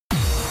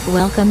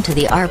Welcome to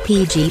the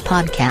RPG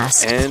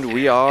Podcast. And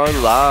we are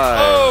live.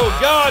 Oh,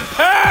 God,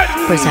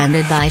 Patton!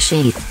 Presented by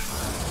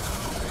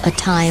Sheath. A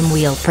Time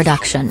Wheel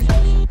production.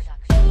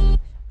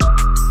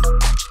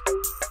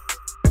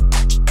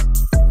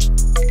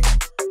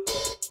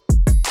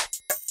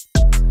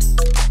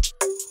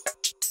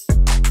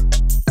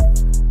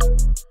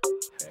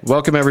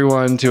 Welcome,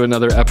 everyone, to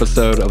another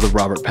episode of the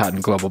Robert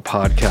Patton Global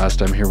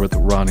Podcast. I'm here with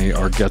Ronnie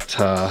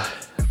Argueta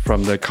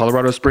from the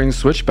Colorado Springs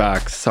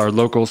Switchbacks, our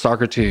local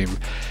soccer team.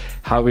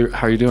 How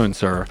are you doing,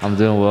 sir? I'm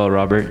doing well,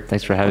 Robert.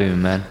 Thanks for having me,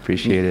 man.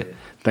 Appreciate it.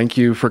 Thank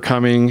you for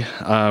coming.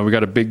 We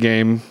got a big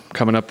game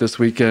coming up this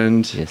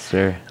weekend. Yes,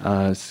 sir.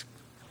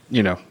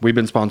 We've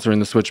been sponsoring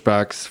the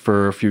Switchbacks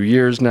for a few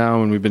years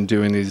now, and we've been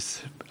doing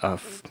these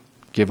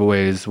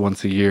giveaways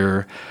once a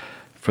year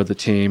for the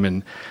team,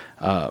 and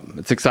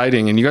it's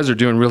exciting. And you guys are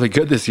doing really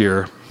good this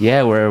year.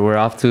 Yeah, we're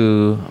off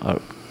to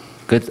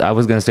good. I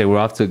was gonna say we're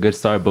off to a good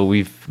start, but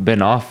we've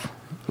been off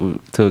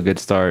to a good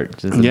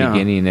start since the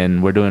beginning,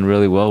 and we're doing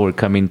really well. We're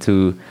coming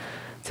to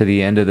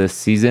the end of the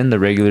season, the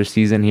regular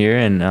season here,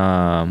 and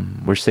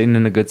we're sitting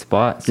in a good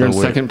spot. You're in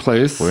second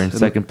place. We're in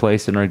second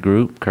place in our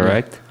group,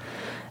 correct? Yeah.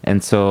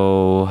 And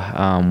so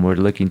we're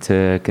looking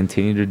to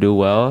continue to do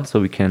well so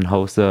we can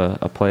host a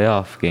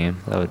playoff game.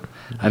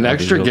 An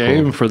extra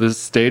game cool for this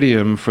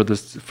stadium for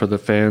the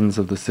fans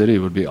of the city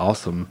would be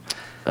awesome.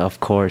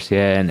 Of course,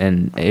 yeah,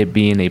 and it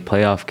being a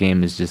playoff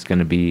game is just going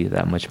to be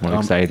that much more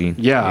exciting.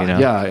 Yeah, you know?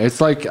 Yeah. It's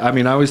like, I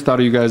always thought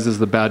of you guys as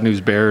the Bad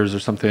News Bears or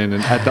something.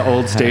 And at the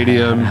old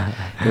stadium,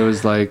 it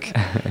was like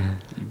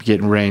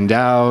getting rained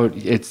out.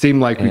 It seemed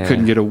like we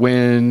couldn't get a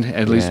win,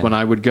 at least when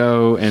I would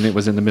go, and it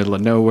was in the middle of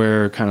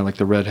nowhere, kind of like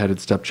the redheaded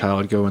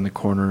stepchild go in the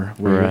corner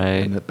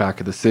in the back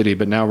of the city.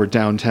 But now we're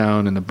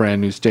downtown in the brand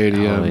new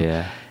stadium. Oh,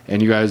 yeah.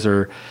 And you guys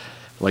are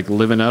like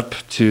living up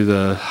to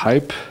the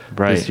hype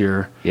this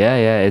year.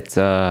 Yeah. It's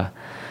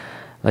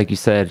like you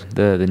said,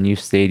 the new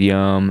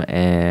stadium,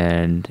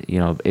 and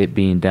it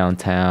being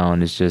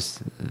downtown is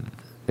just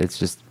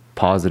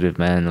positive,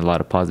 man. A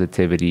lot of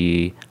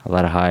positivity, a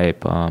lot of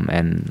hype,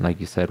 and like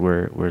you said,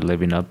 we're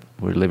living up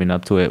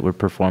to it. We're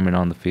performing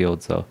on the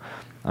field, so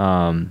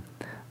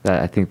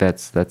I think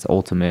that's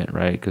ultimate,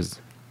 right? Because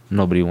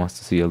nobody wants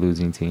to see a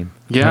losing team.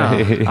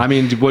 Yeah.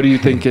 What do you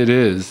think it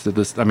is?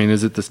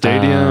 Is it the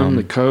stadium,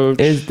 the coach?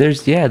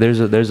 There's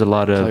a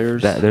lot of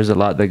players? there's a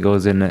lot that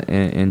goes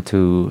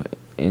into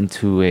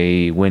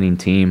a winning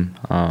team.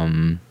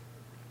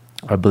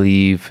 I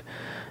believe,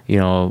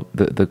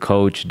 the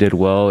coach did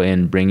well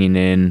in bringing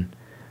in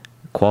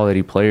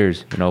quality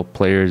players,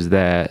 players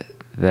that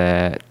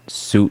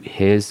suit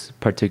his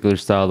particular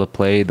style of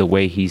play, the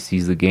way he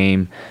sees the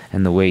game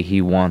and the way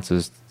he wants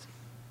us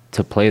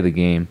to play the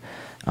game.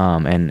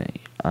 It's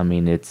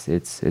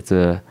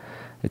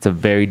a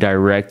very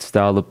direct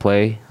style of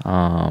play,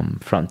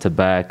 front to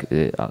back,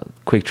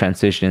 quick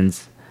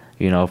transitions,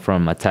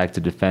 from attack to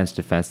defense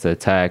to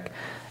attack,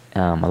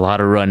 a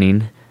lot of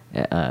running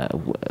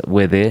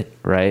with it,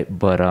 right?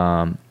 But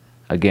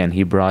again,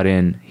 he brought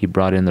in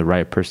the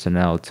right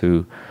personnel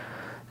to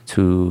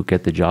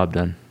get the job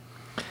done.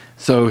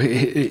 So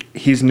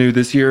he's new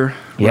this year?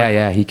 Right?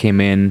 Yeah, he came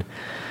in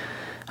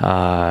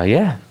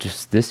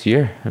just this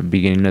year,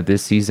 beginning of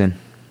this season.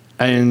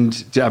 And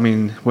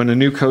when a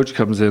new coach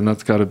comes in,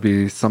 that's got to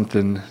be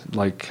something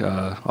like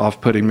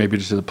off-putting, maybe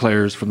to the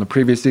players from the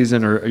previous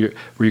season. Or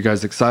were you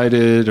guys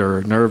excited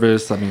or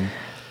nervous? There's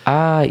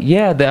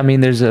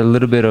a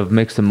little bit of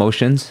mixed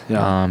emotions.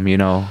 Yeah.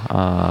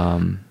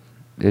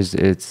 It's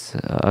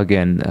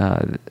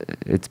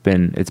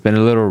been a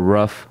little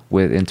rough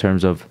in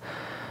terms of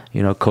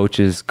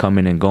coaches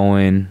coming and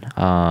going.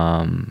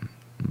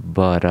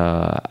 But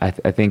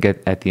I think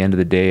at the end of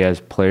the day,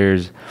 as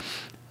players,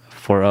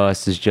 for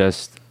us is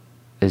just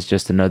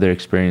another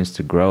experience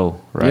to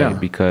grow, right? Yeah.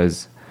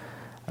 Because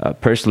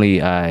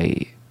personally,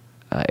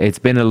 it's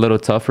been a little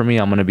tough for me.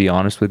 I'm gonna be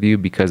honest with you,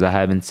 because I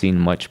haven't seen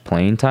much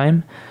playing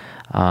time,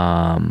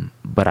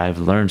 but I've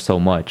learned so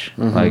much.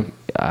 Mm-hmm. Like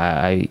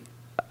I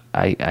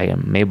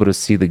am able to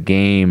see the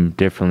game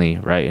differently,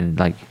 right? And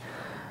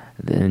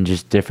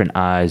just different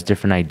eyes,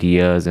 different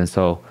ideas, and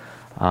so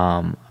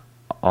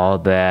all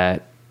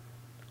that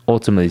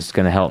ultimately is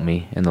going to help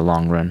me in the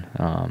long run,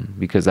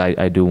 because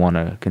I do want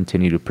to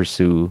continue to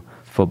pursue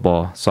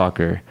football,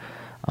 soccer,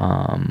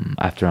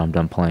 after I'm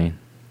done playing.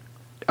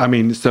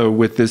 So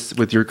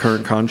with your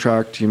current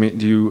contract, do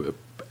you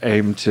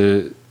aim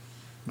to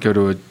go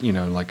to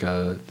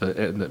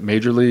the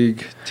major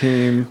league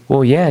team?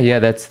 Well, yeah,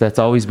 that's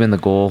always been the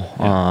goal.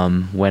 Yeah.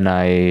 When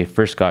I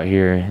first got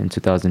here in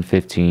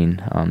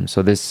 2015,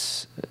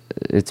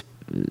 it's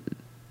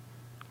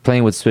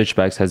playing with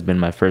Switchbacks has been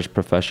my first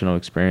professional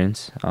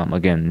experience,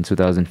 again, in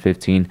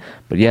 2015.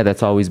 But yeah,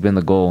 that's always been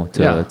the goal,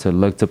 to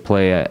look to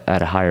play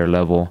at a higher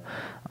level,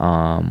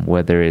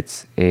 whether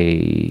it's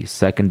a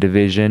second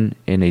division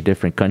in a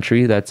different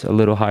country that's a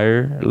little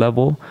higher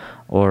level,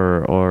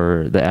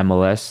 or the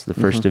MLS, the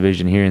first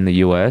division here in the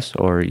U.S.,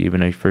 or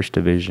even a first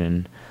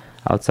division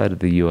outside of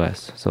the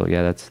U.S. So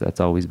yeah,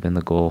 that's always been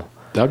the goal.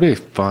 That'd be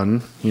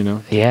fun, you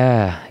know.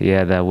 Yeah,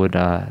 that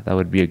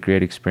would be a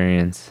great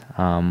experience.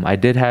 I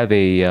did have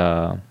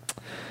a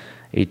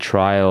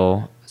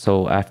trial.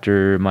 So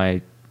after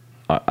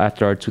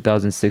our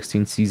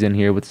 2016 season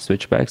here with the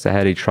Switchbacks, I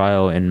had a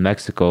trial in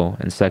Mexico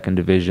in second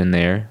division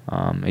there.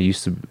 It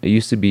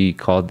used to be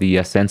called the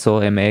Ascenso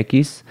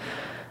MX.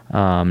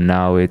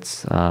 Now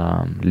it's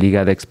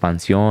Liga de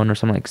Expansión or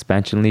something, like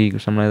Expansion League or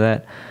something like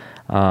that.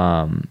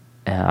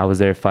 And I was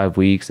there 5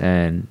 weeks,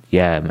 and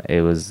yeah, it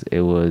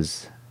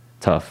was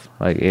tough.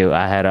 Like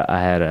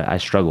I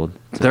struggled.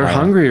 They're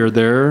hungrier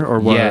there, or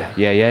what?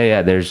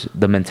 Yeah. There's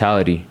the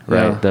mentality,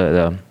 right?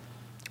 Yeah.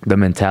 The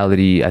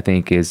mentality, I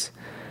think, is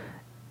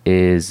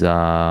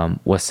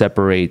what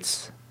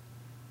separates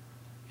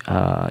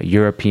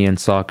European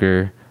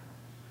soccer,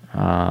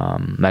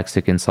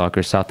 Mexican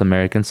soccer, South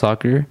American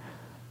soccer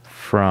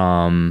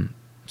from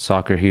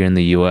soccer here in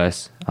the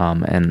U.S.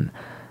 And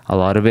a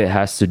lot of it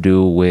has to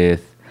do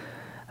with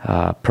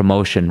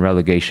promotion,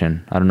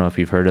 relegation. I don't know if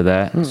you've heard of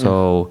that. Mm-mm.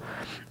 So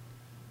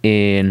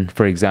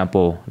for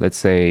example, let's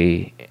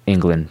say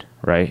England,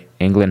 right?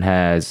 England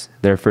has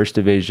their first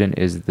division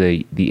is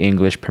the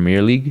English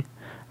Premier League,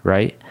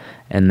 right?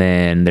 And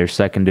then their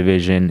second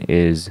division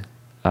is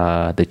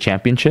the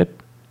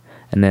Championship,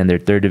 and then their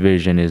third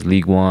division is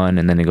League One,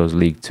 and then it goes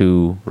League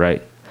Two,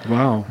 right?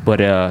 Wow.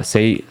 But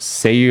say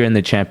you're in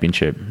the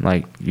Championship,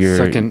 like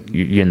you're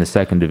in the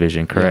second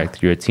division, correct? Yeah.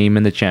 You're a team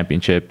in the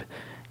Championship.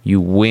 You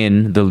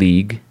win the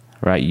league,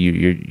 right?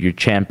 You're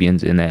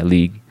champions in that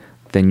league.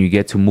 Then you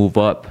get to move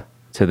up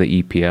to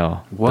the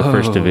EPL, the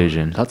first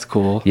division. That's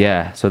cool.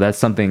 Yeah, so that's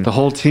something. The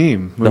whole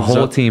team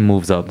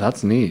moves up.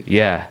 That's neat.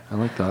 Yeah. I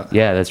like that.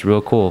 Yeah, that's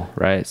real cool,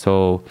 right?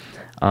 So,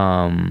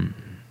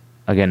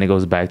 again, it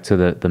goes back to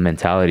the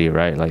mentality,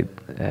 right? Like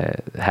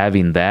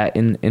having that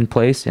in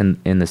place in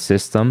the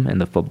system, in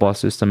the football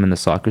system, in the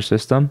soccer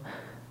system,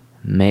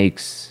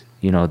 makes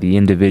the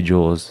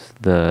individuals,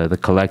 the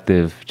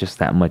collective, just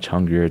that much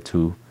hungrier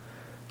to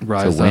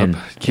rise win.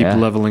 up, keep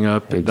leveling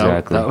up.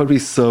 Exactly. That would be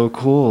so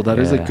cool. That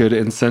is a good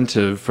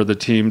incentive for the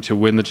team to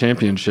win the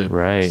championship.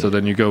 Right. So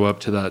then you go up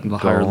to that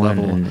higher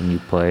level, and you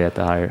play at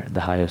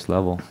the highest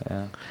level.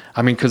 Yeah.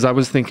 I mean, because I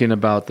was thinking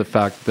about the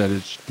fact that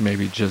it's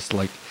maybe just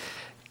like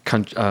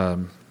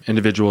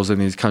individuals in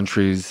these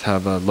countries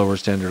have a lower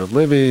standard of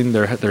living.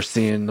 They're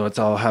seeing what's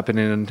all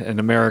happening in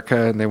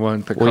America, and they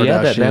want the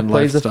Kardashian that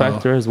plays lifestyle. a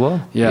factor as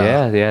well.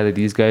 Yeah.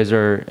 These guys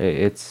are.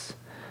 It's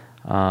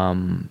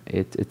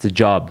a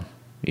job.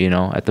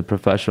 At the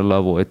professional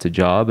level, it's a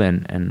job,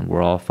 and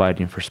we're all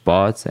fighting for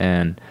spots,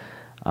 and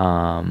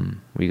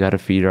we got to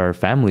feed our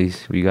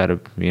families. We got to,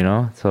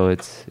 so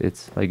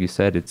it's like you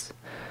said, it's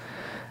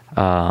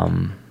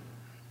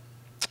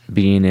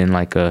being in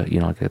like a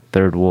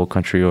third world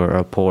country or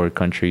a poor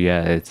country.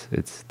 Yeah,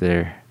 it's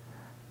they're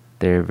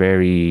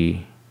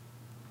very,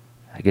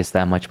 I guess,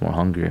 that much more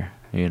hungrier.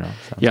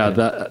 Yeah,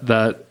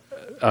 that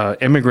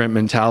immigrant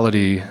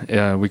mentality,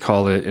 we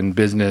call it in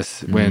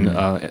business. When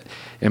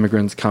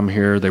immigrants come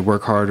here, they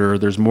work harder.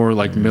 There's more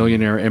like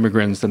millionaire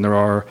immigrants than there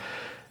are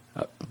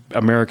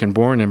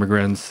American-born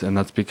immigrants, and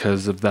that's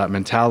because of that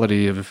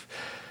mentality of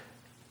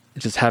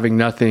just having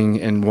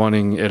nothing and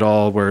wanting it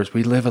all. Whereas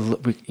we live a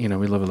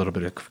little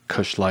bit of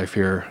cush life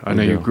here. I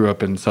know you grew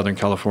up in Southern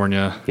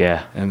California.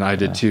 Yeah, and I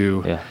did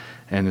too. Yeah,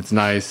 and it's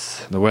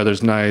nice. The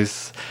weather's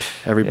nice.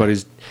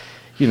 Everybody's,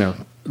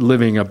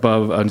 living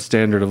above a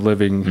standard of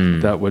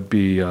living that would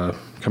be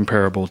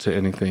comparable to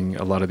anything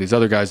a lot of these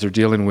other guys are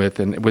dealing with.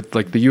 And with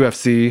like the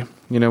UFC,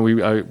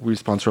 we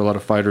sponsor a lot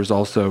of fighters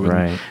also, and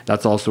right.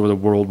 That's also the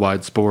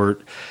worldwide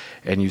sport.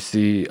 And you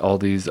see all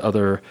these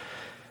other,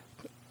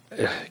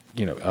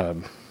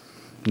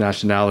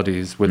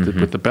 nationalities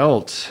with the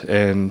belt,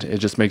 and it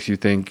just makes you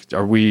think: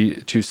 are we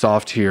too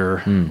soft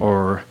here,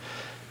 or,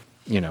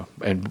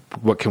 and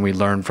what can we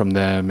learn from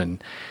them?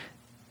 And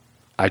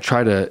I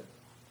try to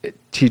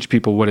teach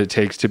people what it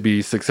takes to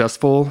be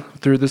successful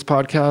through this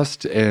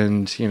podcast,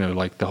 and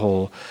like the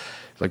whole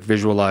like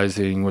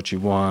visualizing what you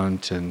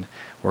want and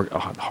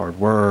hard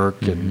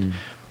work, and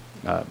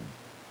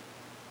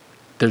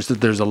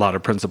there's a lot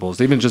of principles.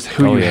 Even just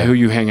who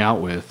you hang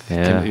out with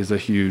is a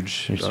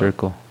huge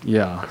circle.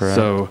 Yeah. Correct.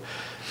 So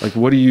like,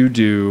 what do you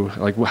do?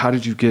 Like, how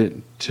did you get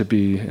to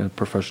be a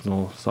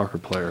professional soccer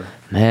player?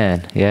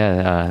 Man,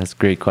 that's a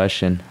great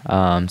question.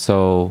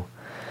 So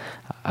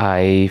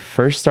I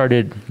first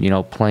started,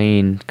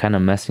 playing, kind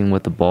of messing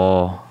with the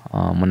ball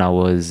when I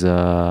was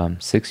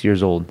 6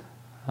 years old.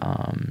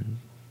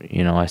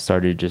 I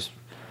started just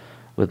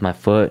with my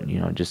foot,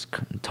 just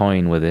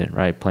toying with it,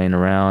 right, playing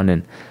around.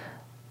 And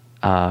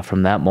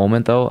from that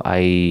moment, though,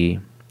 I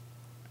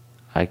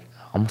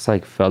almost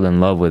like fell in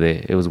love with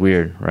it. It was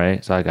weird,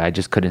 right? So I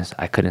just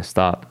couldn't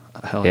stop.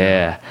 Hell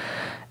yeah.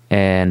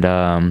 And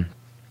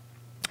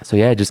so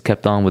I just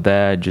kept on with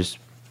that, just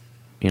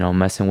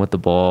messing with the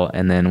ball.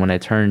 And then when I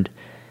turned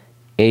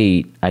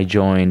 8, I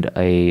joined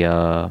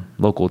a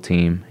local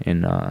team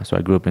so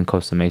I grew up in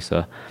Costa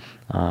Mesa,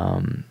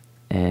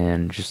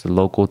 and just a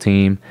local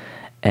team.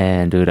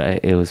 And dude,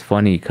 it was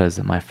funny because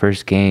my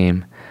first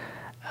game,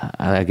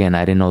 again,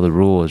 I didn't know the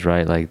rules,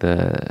 right? Like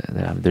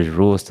there's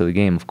rules to the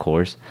game, of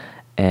course,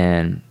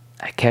 and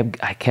I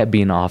kept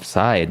being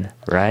offside,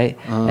 right?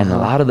 And a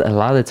lot of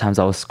the times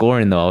I was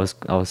scoring though.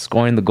 I was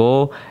scoring the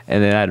goal,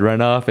 and then I'd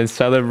run off and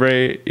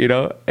celebrate,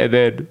 and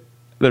then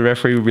the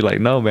referee would be like,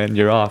 "No, man,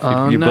 you're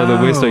off. You blow the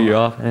whistle, you're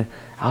off." And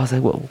I was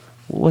like, "Well,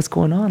 what's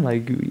going on?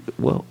 Like,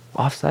 well,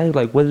 offside?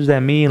 Like, what does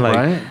that mean? Like,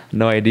 right?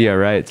 No idea,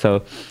 right?"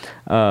 So,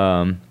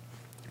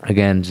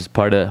 again, just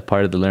part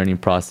of the learning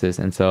process,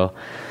 and so.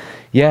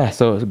 Yeah,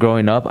 so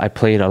growing up, I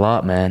played a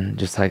lot, man.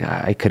 Just like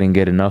I couldn't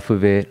get enough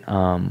of it.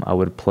 I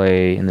would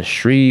play in the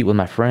street with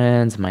my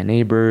friends, my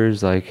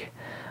neighbors. Like,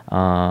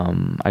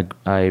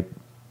 I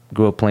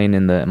grew up playing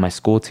in my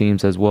school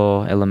teams as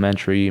well,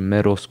 elementary,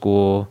 middle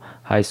school,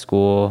 high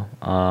school,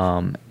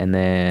 and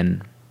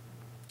then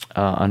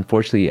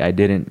unfortunately, I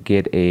didn't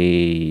get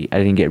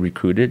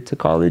recruited to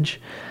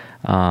college.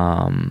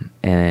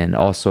 And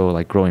also,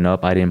 like growing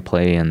up, I didn't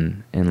play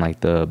in like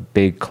the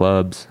big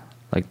clubs,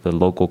 like the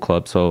local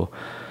clubs. So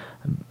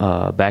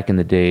back in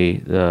the day,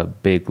 the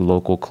big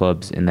local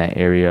clubs in that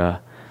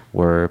area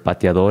were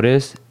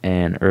Pateadores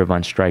and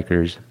Irvine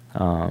Strikers.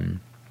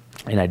 And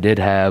I did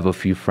have a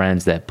few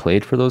friends that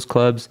played for those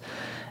clubs.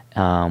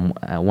 One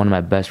of my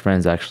best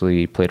friends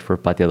actually played for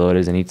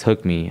Pateadores, and he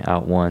took me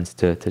out once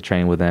to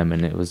train with them,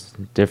 and it was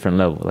different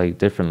level. I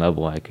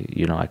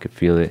could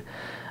feel it.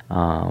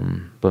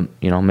 But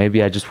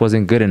maybe I just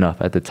wasn't good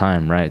enough at the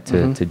time, right,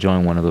 to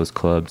join one of those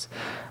clubs.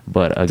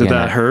 But again, did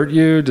that hurt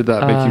you? Did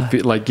that make you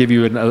feel like give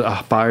you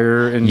a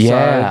fire inside?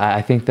 Yeah,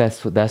 I think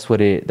that's what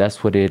it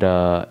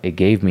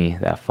gave me,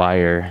 that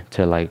fire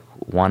to like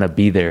want to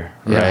be there,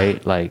 right?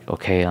 Yeah. Like,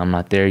 okay, I'm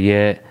not there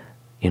yet,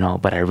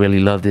 but I really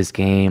love this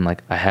game.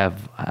 Like, I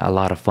have a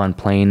lot of fun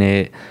playing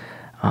it.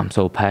 I'm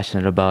so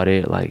passionate about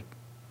it. Like,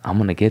 I'm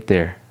gonna get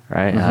there,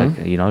 right?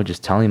 Like,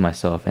 just telling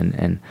myself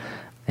and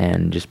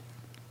just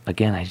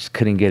again, I just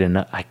couldn't get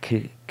enough. I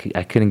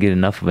couldn't get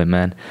enough of it,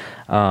 man.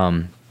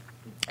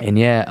 And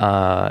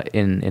yeah,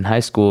 in high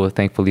school,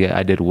 thankfully,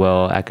 I did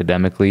well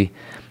academically.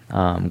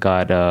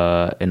 Got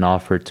an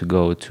offer to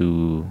go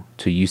to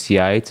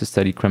UCI to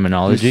study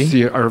criminology.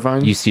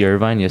 UC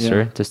Irvine, yes,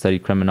 sir, to study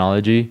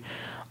criminology,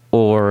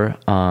 or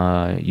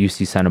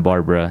UC Santa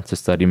Barbara to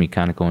study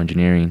mechanical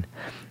engineering.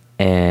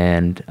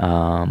 And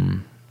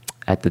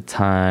at the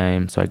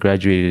time, so I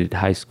graduated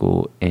high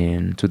school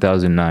in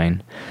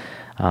 2009.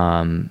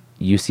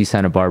 UC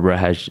Santa Barbara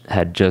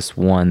had just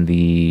won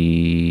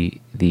the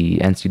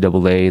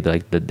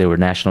NCAA, they were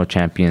national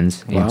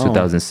champions in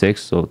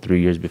 2006, so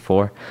 3 years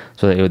before.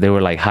 So they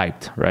were like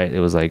hyped, right? It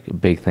was like a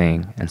big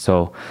thing, and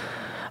so.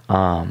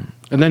 And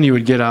then you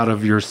would get out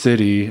of your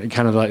city,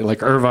 kind of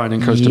like Irvine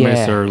and Costa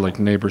Mesa, or like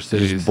neighbor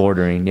cities, just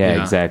bordering. Yeah,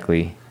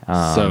 exactly.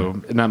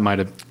 And that might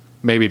have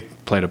maybe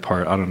played a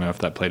part. I don't know if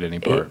that played any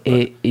part.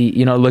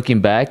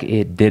 Looking back,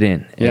 it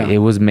didn't. Yeah. It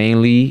was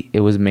mainly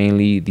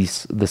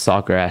the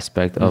soccer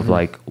aspect of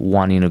like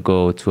wanting to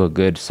go to a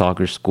good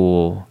soccer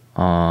school,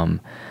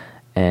 and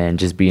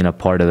just being a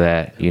part of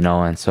that,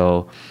 And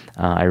so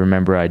I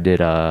remember I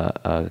did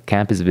a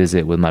campus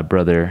visit with my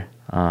brother,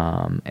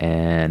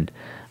 and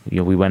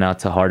we went out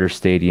to Harder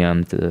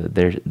Stadium, to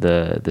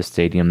the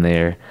stadium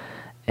there,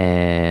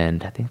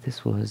 and I think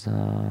this was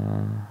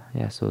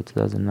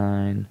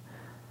 2009.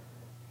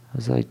 I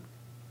was like,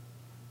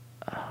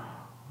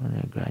 when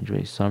did I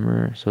graduate?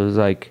 Summer. So it was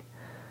like,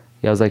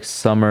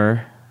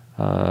 summer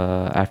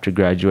after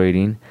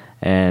graduating.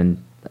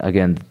 And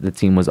again, the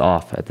team was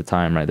off at the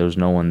time, right? There was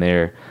no one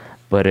there.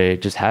 But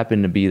it just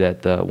happened to be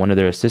that one of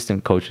their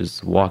assistant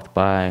coaches walked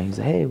by. He's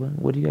like, "Hey,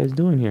 what are you guys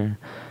doing here?"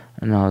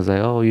 And I was like,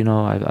 "Oh,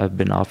 I've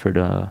been offered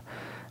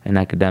an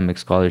academic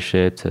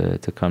scholarship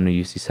to come to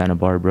UC Santa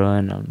Barbara,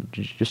 and I'm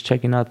just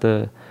checking out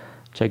the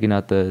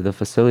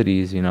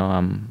facilities.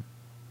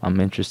 I'm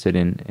interested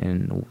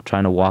in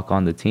trying to walk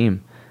on the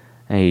team."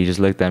 And he just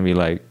looked at me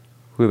like,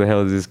 "Who the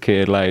hell is this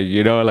kid? Like,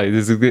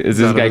 is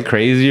this guy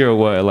crazy or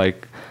what?"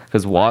 Like,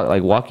 because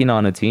walking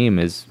on a team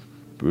is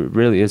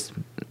really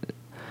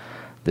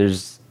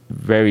there's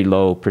very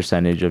low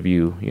percentage of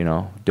you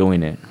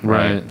doing it.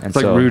 Right. And it's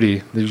like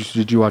Rudy.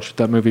 Did you watch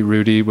that movie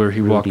Rudy, where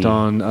he walked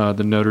on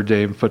the Notre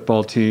Dame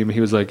football team? He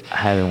was like, I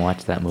haven't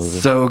watched that movie.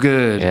 So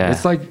good. Yeah.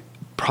 It's like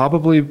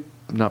probably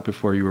not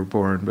before you were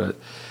born, but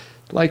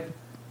like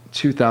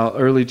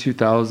early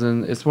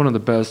 2000. It's one of the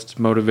best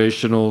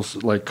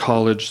motivational like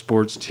college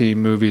sports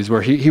team movies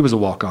where he was a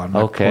walk-on.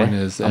 My point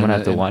is, I'm gonna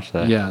have to watch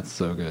that. Yeah, it's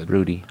so good.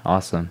 Rudy,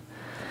 awesome.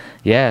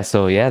 Yeah,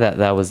 so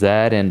that was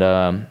that, and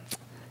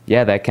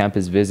that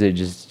campus visit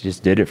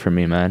just did it for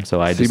me, man. So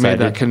I decided. You made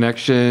that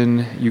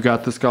connection. You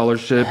got the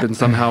scholarship and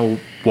somehow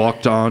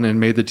walked on and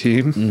made the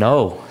team.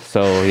 No,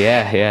 so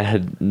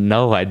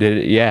no, I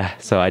did. Yeah,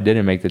 so I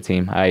didn't make the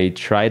team. I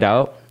tried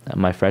out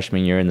my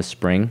freshman year in the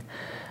spring.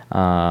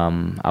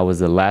 I was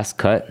the last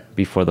cut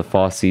before the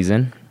fall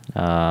season.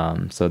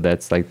 So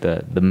that's like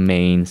the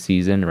main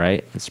season,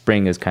 right? The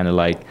spring is kind of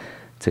like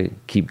to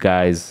keep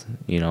guys,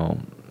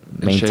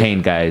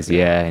 maintain guys,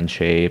 in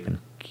shape and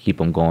keep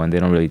them going. They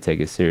don't really take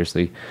it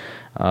seriously.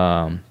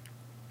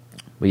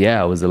 but yeah,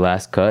 I was the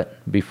last cut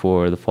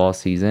before the fall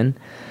season,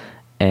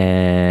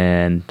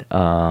 and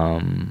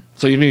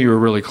So you knew you were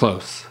really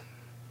close.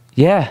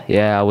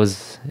 yeah, I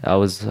was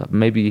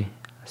maybe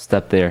a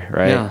step there,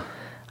 right?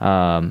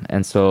 Yeah.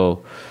 And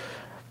so,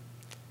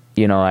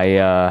 you know,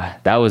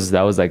 that was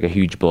like a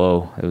huge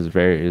blow. It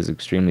was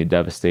extremely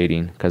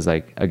devastating because,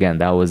 like, again,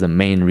 that was the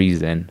main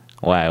reason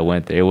why I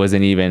went there. It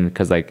wasn't even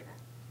because, like,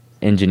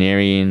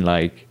 engineering,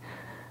 like,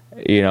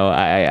 you know,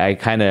 I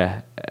kind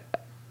of,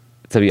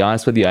 to be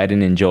honest with you, I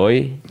didn't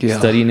enjoy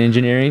studying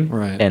engineering.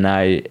 Right. And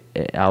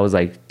I was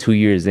like 2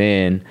 years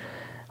in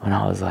when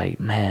I was like,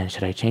 man,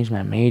 should I change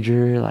my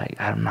major? Like,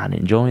 I'm not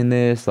enjoying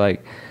this.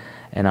 Like,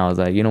 and I was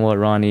like, you know what,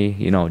 Ronnie,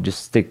 you know,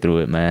 just stick through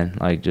it, man.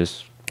 Like,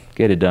 just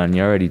get it done.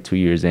 You're already 2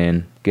 years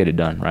in, get it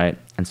done. Right.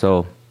 And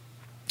so,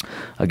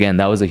 again,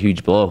 that was a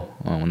huge blow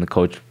when the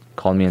coach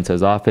called me into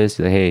his office.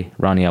 He's like, hey,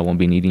 Ronnie, I won't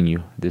be needing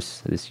you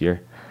this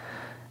year.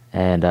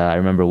 And I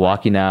remember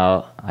walking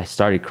out, I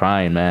started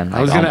crying, man. Like,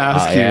 I was going to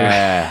ask you.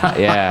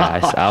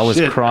 Yeah. I was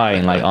Shit.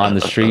 crying, like, on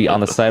the street,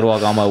 on the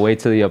sidewalk, on my way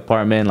to the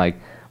apartment, like,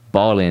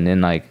 bawling.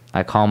 And, like,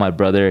 I call my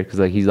brother because,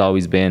 like, he's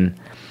always been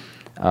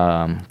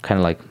kind of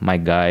like my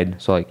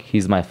guide. So, like,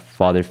 he's my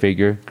father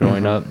figure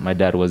growing up. My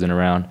dad wasn't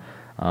around.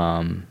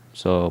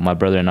 So my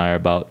brother and I are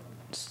about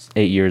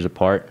 8 years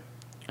apart.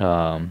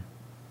 And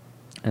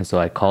so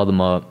I called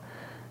him up,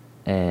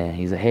 and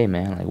he's like, hey,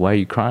 man, like, why are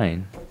you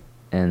crying?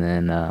 And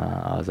then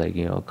I was like,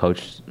 you know,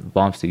 Coach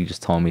Bomstead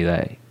just told me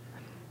that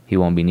he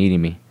won't be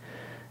needing me.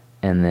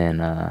 And then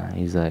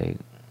he's like,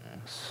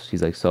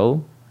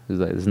 so? He's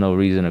like, there's no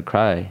reason to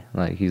cry.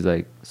 Like, he's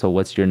like, so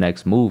what's your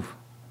next move,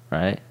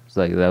 right? It's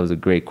like, that was a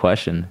great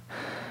question.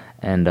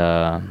 And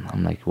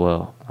I'm like,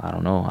 well, I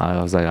don't know.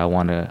 I was like, I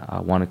want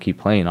to keep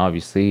playing,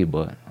 obviously,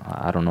 but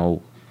I don't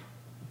know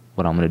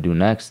what I'm gonna do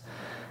next.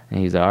 And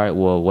he's like, all right,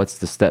 well, what's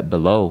the step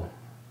below?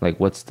 Like,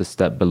 what's the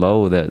step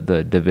below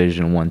the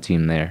Division I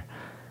team there?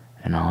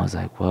 And I was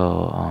like,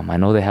 well, I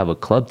know they have a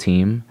club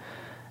team.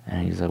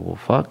 And he's like, well,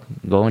 fuck,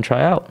 go and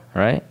try out,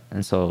 right?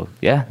 And so,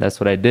 yeah, that's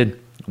what I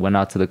did. Went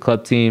out to the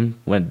club team,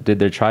 did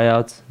their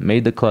tryouts,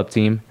 made the club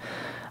team.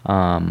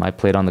 I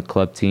played on the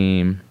club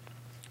team.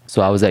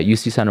 So I was at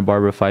UC Santa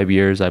Barbara 5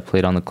 years. I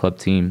played on the club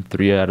team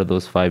 3 out of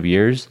those 5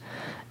 years.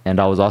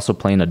 And I was also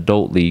playing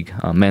adult league,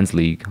 men's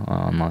league,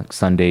 on like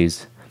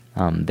Sundays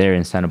there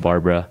in Santa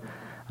Barbara.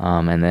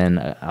 And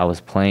then I was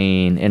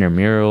playing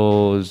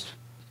intramurals,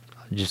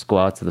 just go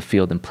out to the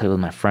field and play with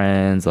my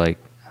friends. Like,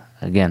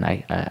 again,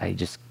 I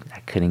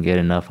couldn't get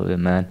enough of it,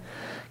 man.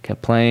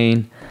 Kept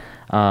playing.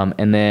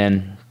 And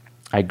then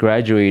I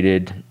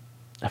graduated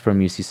from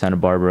UC Santa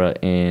Barbara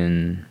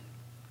in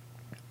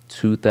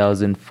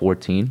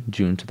 2014,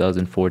 June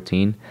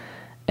 2014.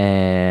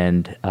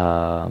 And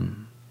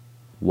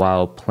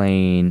while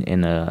playing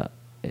in a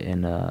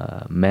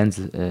men's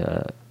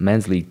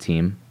league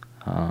team,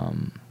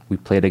 we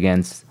played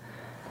against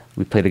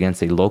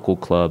a local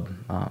club,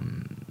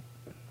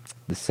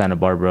 the Santa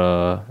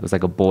Barbara. It was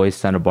like a boys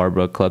Santa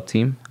Barbara club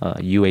team,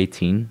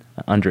 U18,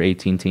 under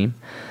 18 team,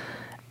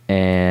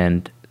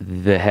 and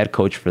the head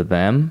coach for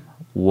them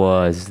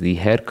was the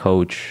head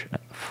coach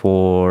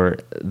for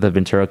the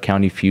Ventura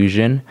County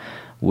Fusion,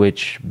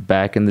 which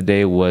back in the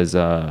day was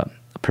a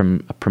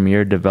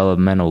Premier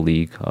Developmental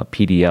League,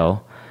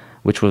 PDL,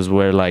 which was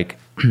where, like,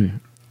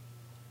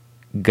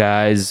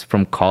 guys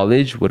from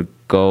college would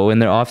go in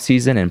their off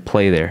season and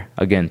play there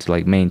again to,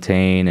 like,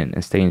 maintain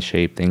and stay in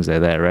shape, things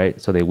like that,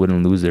 right? So they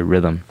wouldn't lose their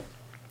rhythm.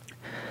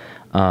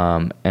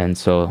 And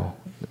so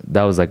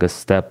that was like a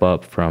step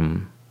up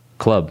from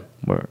club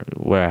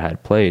where I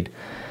had played.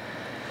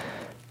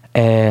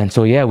 And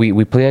so, yeah,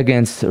 we play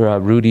against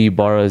Rudy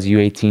Barra's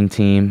U18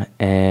 team.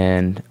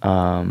 And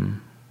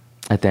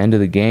at the end of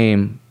the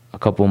game, a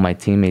couple of my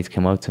teammates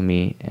came up to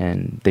me,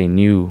 and they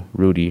knew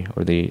Rudy,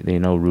 or they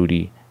know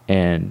Rudy.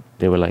 And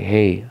they were like,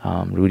 hey,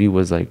 Rudy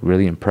was, like,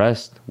 really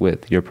impressed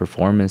with your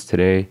performance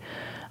today.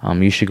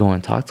 You should go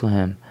and talk to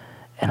him.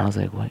 And I was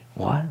like, wait,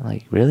 what?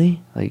 Like,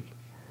 really? Like,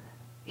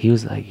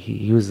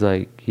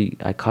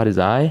 I caught his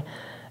eye.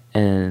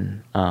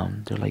 And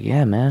they're like,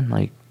 yeah, man,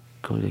 like,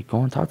 go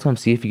and talk to him.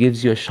 See if he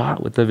gives you a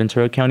shot with the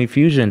Ventura County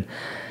Fusion.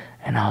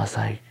 And I was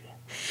like,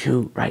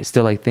 shoot, right?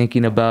 Still, like,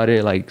 thinking about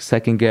it, like,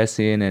 second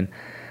guessing. And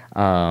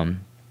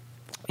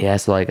yeah,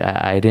 so, like,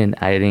 I didn't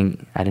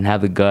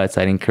have the guts.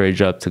 I didn't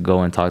courage up to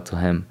go and talk to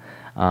him.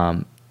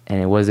 And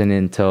it wasn't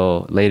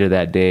until later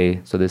that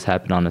day. So this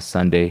happened on a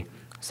Sunday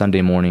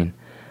morning.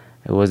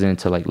 It wasn't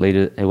until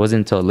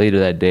later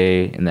that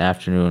day in the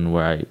afternoon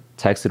where I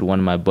texted one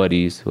of my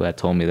buddies who had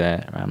told me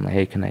that. I'm like,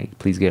 hey, can I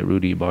please get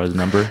Rudy Barra's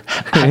number?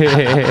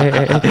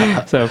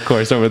 So, of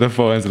course, over the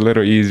phone it's a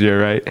little easier,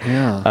 right?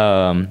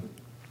 Yeah.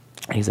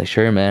 He's like,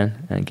 sure,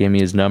 man. And gave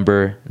me his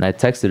number. And I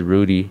texted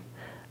Rudy.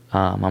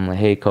 I'm like,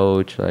 hey,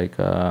 coach, like,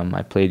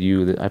 I played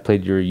your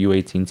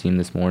U18 team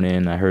this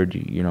morning. I heard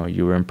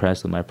you were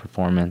impressed with my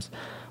performance.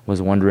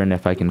 Was wondering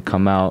if I can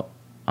come out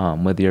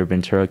with your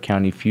Ventura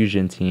County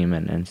Fusion team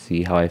and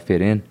see how I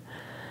fit in.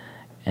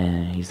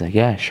 And he's like,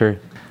 yeah, sure,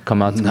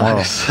 come out tomorrow.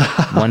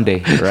 Nice. Monday,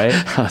 right?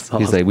 That's He's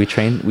awesome.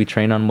 like, we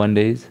train on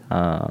Mondays,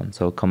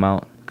 so come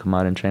out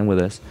and train with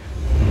us.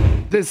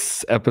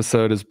 This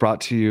episode is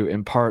brought to you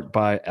in part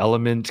by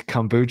Element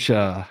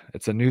Kombucha.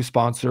 It's a new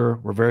sponsor.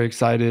 We're very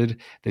excited.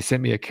 They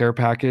sent me a care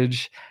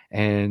package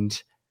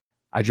and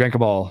I drank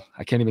them all.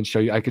 I can't even show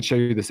you. I could show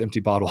you this empty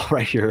bottle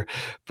right here,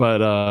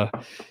 but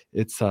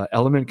it's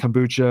Element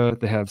Kombucha.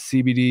 They have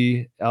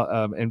CBD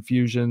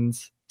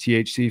infusions,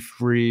 THC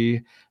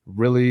free,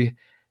 really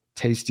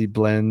tasty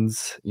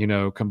blends. You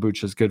know,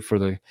 kombucha is good for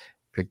the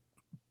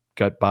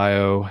gut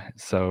bio.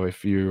 So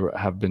if you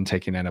have been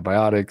taking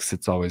antibiotics,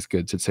 it's always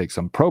good to take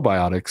some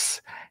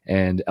probiotics.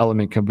 And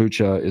Element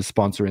Kombucha is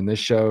sponsoring this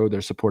show.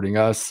 They're supporting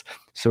us.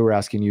 So we're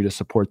asking you to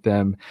support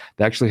them.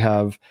 They actually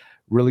have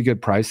really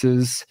good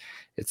prices.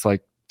 It's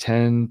like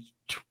 10,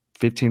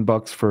 15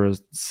 bucks for a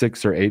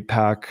 6 or 8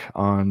 pack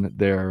on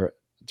their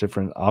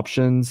different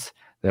options.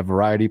 They have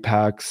variety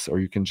packs, or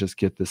you can just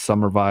get the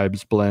Summer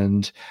Vibes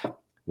blend,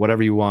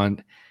 whatever you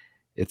want.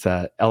 It's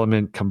at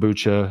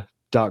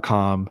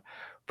elementkombucha.com.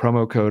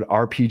 Promo code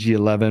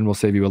RPG11 will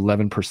save you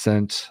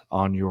 11%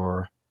 on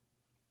your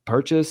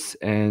purchase,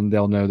 and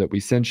they'll know that we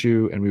sent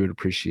you, and we would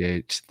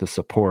appreciate the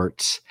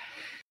support.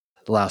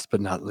 Last but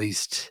not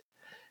least,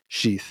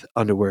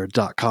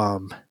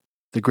 sheathunderwear.com,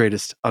 the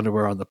greatest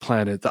underwear on the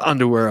planet, the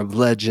underwear of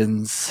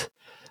legends,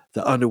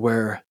 the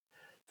underwear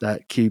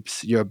that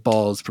keeps your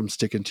balls from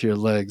sticking to your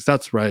legs.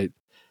 That's right.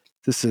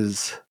 This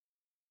is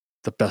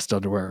the best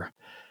underwear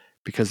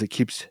because it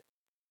keeps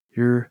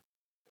your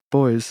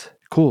boys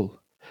cool.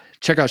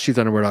 Check out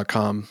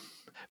sheathunderwear.com.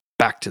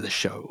 Back to the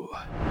show.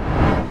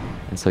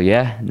 And so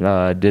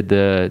did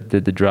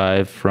the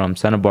drive from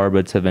Santa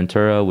Barbara to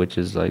Ventura, which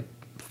is like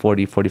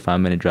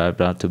 45 minute drive,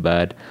 not too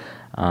bad.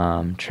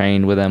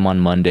 Trained with them on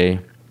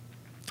Monday.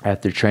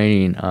 After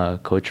training,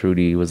 Coach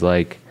Rudy was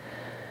like,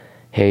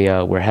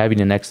 hey, we're having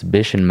an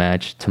exhibition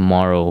match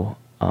tomorrow,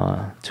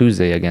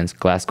 Tuesday, against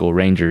Glasgow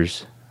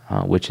Rangers,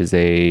 which is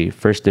a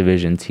first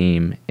division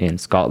team in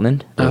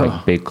Scotland. They're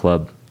like a big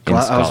club.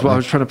 I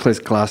was trying to place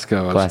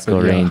Glasgow.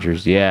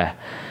 Rangers, yeah.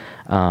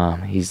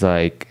 He's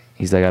like,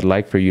 I'd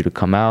like for you to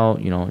come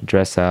out,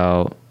 dress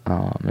out,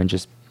 and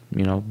just,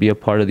 be a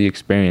part of the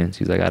experience.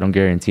 He's like, I don't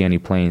guarantee any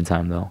playing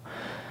time though.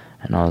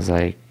 And I was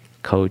like,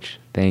 Coach,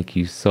 thank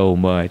you so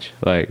much.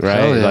 Like,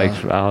 right? Yeah.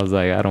 Like, I was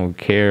like, I don't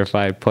care if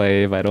I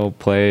play, if I don't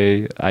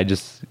play.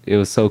 It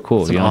was so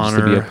cool, just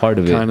to be a part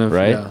of it,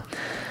 right? Yeah.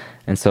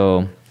 And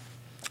so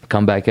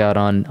come back out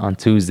on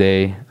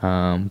Tuesday,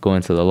 go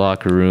into the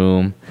locker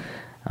room.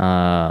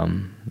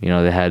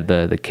 They had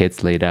the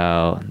kits laid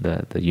out,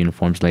 the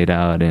uniforms laid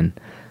out, and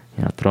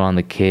throw on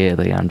the kit.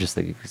 Like, I'm just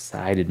like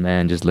excited,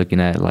 man, just looking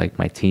at like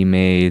my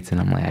teammates, and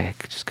I'm like, I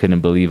just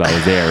couldn't believe I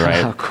was there,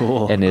 right? How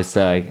cool. And it's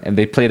like, and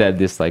they played at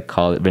this like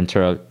college,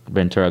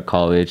 Ventura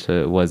College,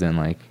 so it wasn't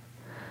like,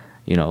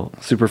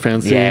 super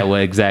fancy. Yeah,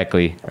 well,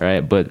 exactly,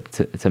 right? But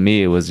to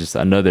me, it was just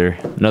another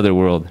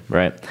world,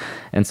 right?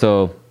 And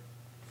so,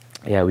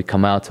 yeah, we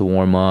come out to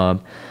warm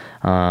up.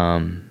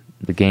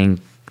 The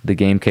game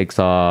kicks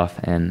off,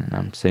 and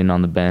I'm sitting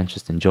on the bench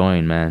just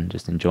enjoying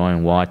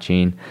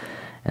watching.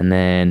 And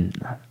then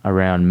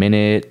around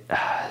minute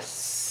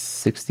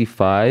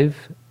 65,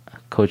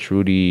 Coach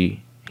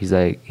Rudy, he's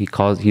like, he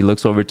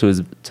looks over to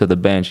the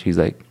bench. He's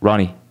like,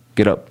 Ronnie,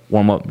 get up,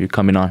 warm up, you're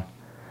coming on.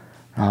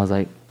 And I was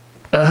like, me?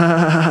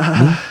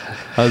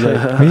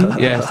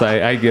 Me? Yeah, so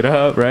I get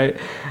up, right?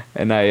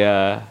 And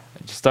I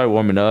just start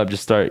warming up,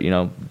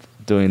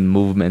 doing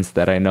movements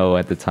that I know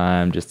at the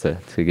time, just to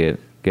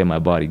get my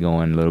body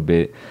going a little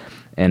bit.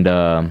 And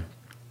I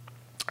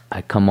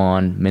come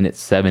on minute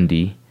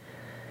 70,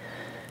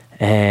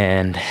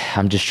 and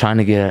I'm just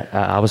trying to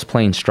I was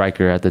playing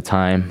striker at the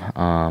time,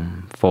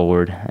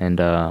 forward,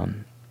 and I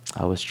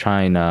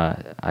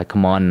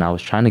come on and I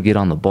was trying to get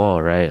on the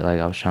ball, right? Like,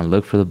 I was trying to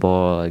look for the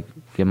ball, like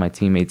give my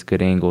teammates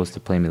good angles to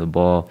play me the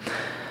ball.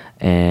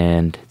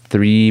 And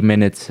 3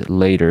 minutes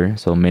later,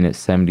 so minute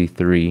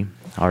 73,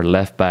 our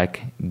left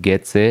back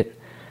gets it,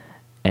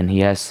 and he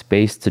has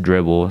space to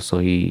dribble, so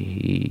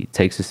he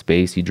takes his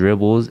space, he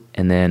dribbles,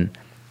 and then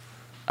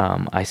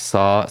I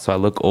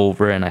look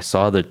over and I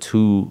saw their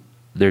two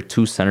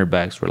center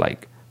backs were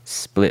like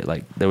split,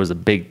 like there was a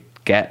big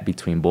gap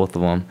between both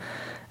of them,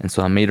 and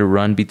so I made a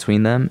run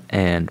between them,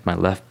 and my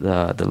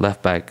the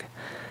left back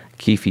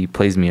Keefe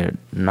plays me a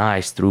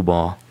nice through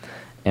ball,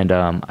 and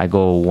I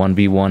go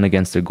 1v1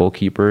 against the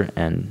goalkeeper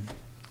and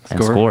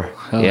score.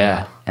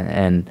 Yeah,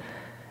 and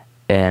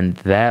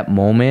that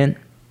moment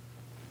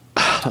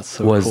That's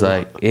so was cool.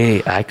 like,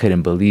 hey, I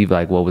couldn't believe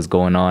like what was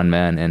going on,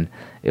 man. And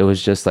it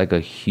was just like a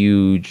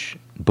huge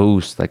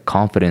boost, like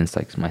confidence,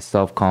 like my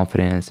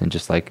self-confidence, and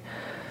just like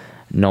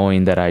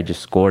knowing that I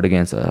just scored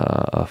against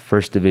a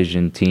first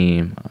division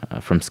team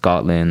from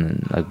Scotland,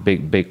 and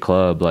like big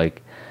club,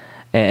 like,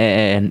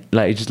 and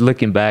like just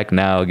looking back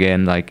now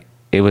again, like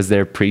it was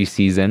their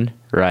preseason,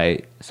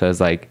 right? So it's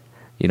like,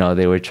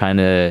 they were trying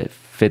to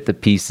fit the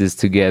pieces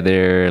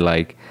together.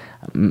 Like,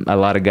 A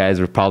lot of guys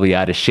were probably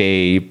out of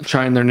shape.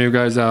 Trying their new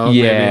guys out.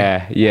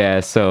 Yeah, yeah.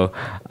 So,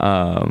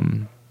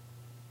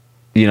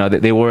 you know,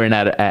 they weren't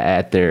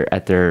at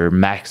their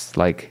max,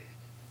 like.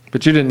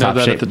 But you didn't know top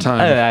that shape. at the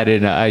time. I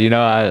didn't. You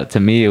know, to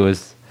me, it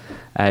was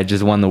I had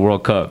just won the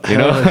World Cup. You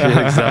know,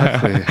 Yeah,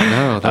 exactly.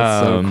 No,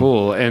 that's so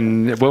cool.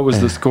 And what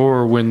was the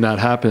score when that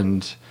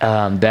happened?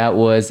 that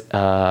was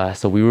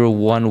so we were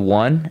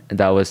 1-1.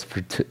 That was for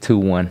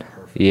 2-1.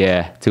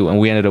 Yeah, 2, and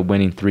we ended up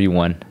winning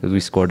 3-1 because we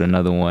scored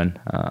another one.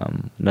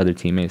 Another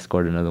teammate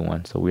scored another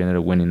one, so we ended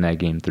up winning that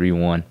game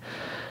 3-1.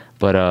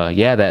 But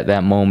yeah,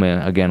 that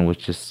moment again was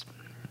just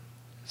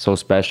so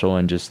special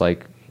and just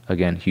like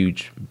again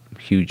huge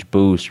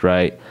boost,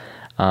 right?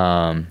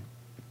 And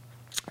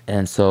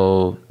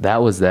so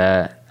that was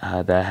that.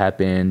 That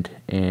happened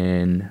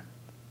in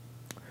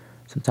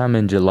sometime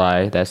in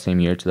July that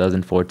same year,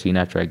 2014,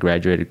 after I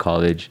graduated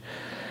college,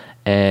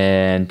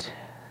 and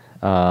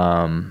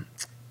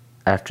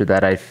after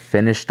that, I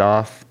finished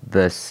off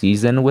the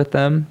season with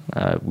them.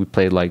 We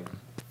played like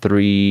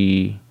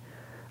I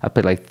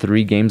played like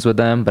 3 games with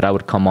them, but I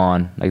would come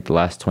on like the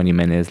last 20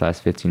 minutes,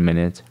 last 15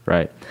 minutes,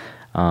 right?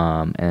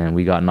 And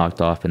we got knocked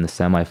off in the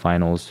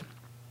semifinals.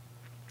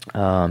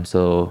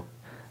 So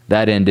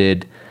that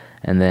ended,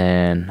 and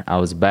then I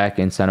was back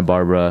in Santa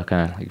Barbara,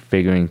 kind of like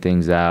figuring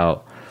things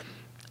out,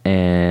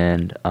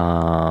 and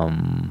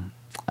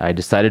I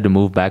decided to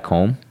move back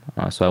home.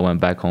 So I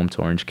went back home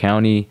to Orange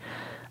County.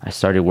 I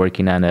started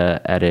working at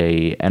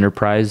a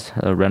enterprise,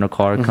 a rental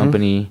car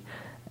company,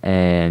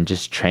 and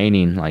just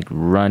training, like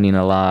running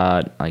a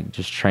lot, like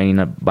just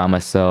training by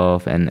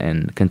myself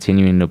and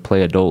continuing to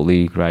play adult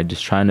league, right?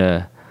 Just trying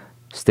to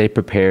stay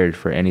prepared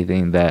for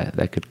anything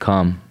that could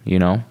come, you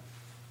know,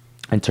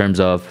 in terms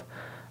of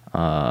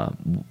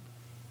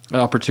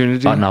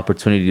Opportunity? an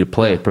opportunity to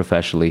play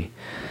professionally.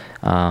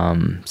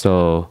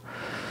 So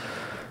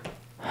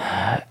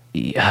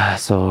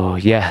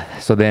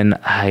then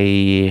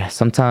I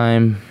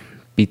sometime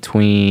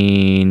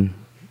between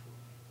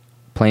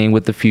playing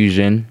with the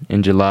Fusion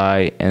in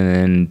July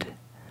and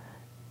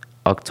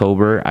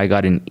October, I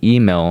got an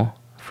email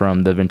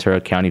from the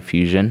Ventura County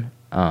Fusion.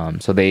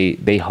 So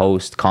they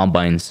host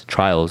combines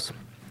trials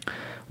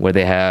where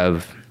they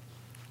have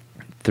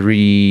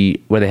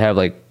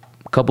like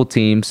a couple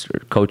teams,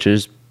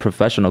 coaches,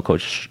 professional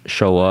coaches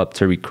show up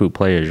to recruit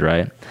players,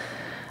 right?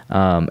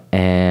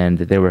 And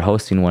they were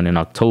hosting one in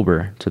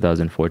October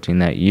 2014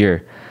 that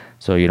year.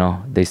 So, you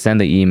know, they send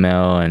the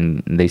email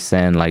and they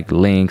send like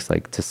links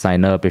like to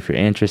sign up if you're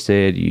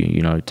interested,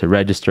 you know, to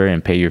register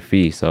and pay your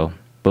fee. So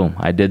boom,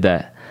 I did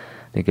that.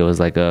 I think it was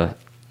like a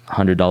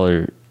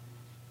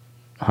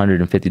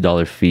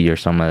 $150 fee or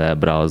something like that.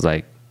 But I was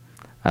like,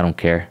 I don't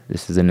care.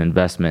 This is an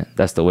investment.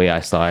 That's the way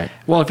I saw it.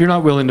 Well, if you're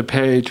not willing to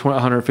pay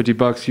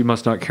 $150, you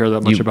must not care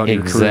that much about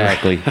your career.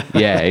 Exactly.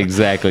 Yeah,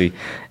 exactly.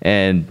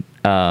 And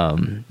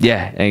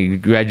yeah,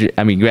 and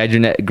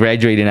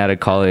graduating out of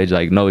college,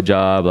 like no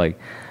job, like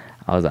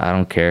I was, I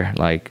don't care.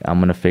 Like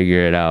I'm gonna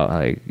figure it out.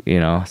 Like, you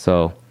know,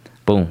 so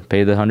boom,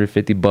 paid the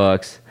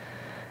 $150,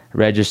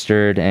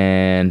 registered,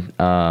 and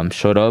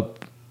showed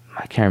up.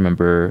 I can't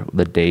remember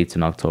the dates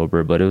in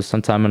October, but it was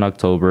sometime in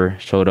October.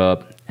 Showed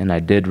up, and I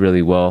did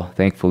really well.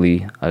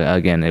 Thankfully,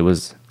 again, it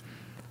was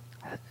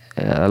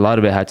a lot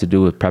of it had to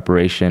do with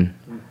preparation,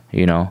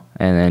 you know,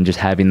 and then just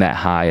having that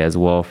high as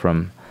well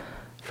from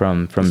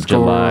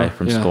July,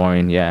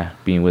 scoring,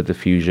 being with the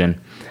Fusion,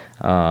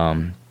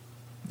 and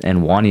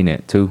wanting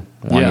it too,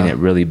 it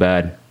really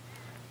bad.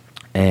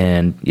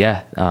 And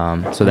so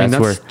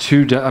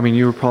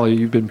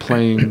you've been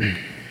playing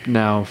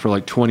now for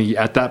like 20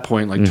 at that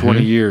point, like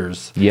 20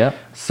 years. Yeah.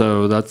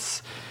 So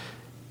that's,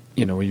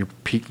 you know, when you're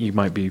you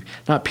might be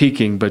not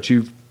peaking, but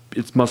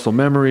it's muscle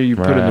memory. You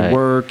put in the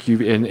work,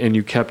 and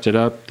you kept it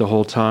up the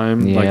whole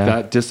time. Yeah. Like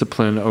that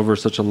discipline over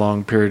such a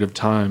long period of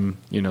time,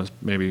 you know,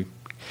 maybe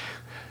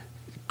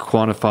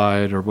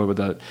quantified, or what would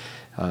that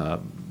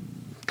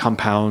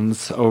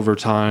compounds over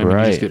time, and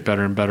you just get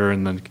better and better.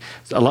 And then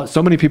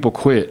so many people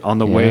quit on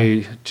the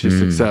way to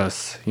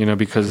success, you know,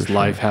 because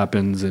life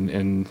happens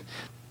and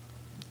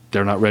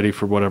they're not ready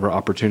for whatever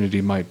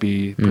opportunity might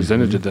be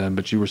presented to them.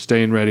 But you were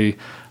staying ready.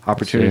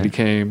 Opportunity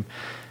came.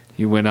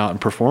 You went out and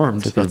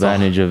performed. Took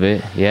advantage of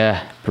it.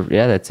 Yeah,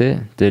 that's it.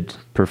 Did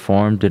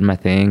my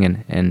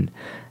thing, and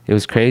it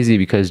was crazy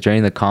because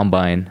during the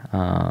combine,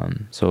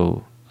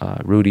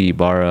 Rudy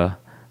Ibarra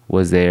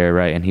was there,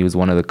 right? And he was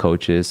one of the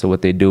coaches. So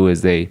what they do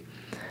is they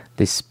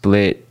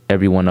split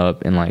everyone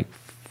up in like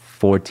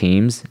 4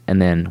 teams, and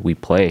then we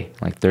play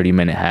like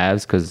 30-minute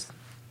halves because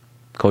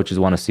coaches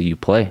want to see you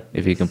play.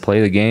 If you can play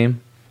the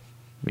game,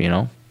 you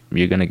know,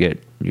 you're gonna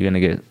get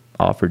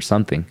offered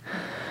something.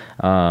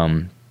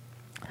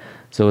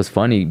 So it's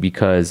funny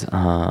because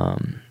I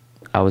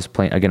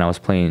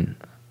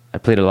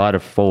played a lot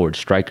of forward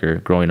striker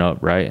growing up,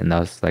 right? And that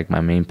was like my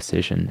main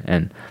position,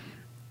 and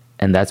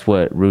that's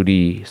what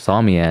Rudy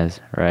saw me as,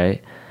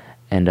 right?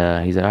 And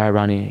he's like, all right,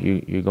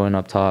 Ronnie, you're going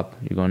up top.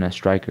 You're going as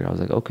striker. I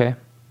was like, okay.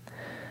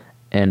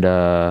 And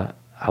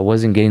I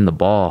wasn't getting the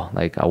ball.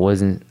 Like I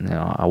wasn't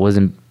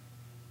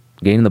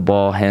getting the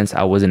ball. Hence,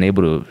 I wasn't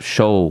able to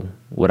show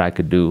what I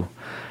could do,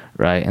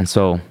 right? And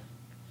so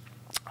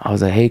I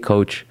was like, hey,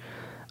 coach,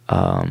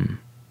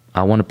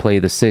 I want to play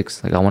the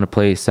 6. Like, I want to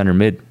play center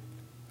mid,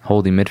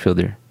 holding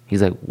midfielder.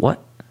 He's like,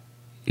 what?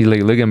 He's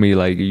like, look at me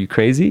like, are you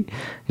crazy?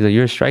 He's like,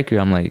 you're a striker.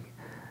 I'm like,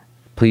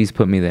 please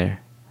put me there.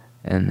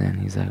 And then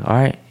he's like, all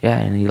right, yeah.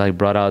 And he like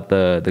brought out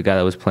the guy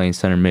that was playing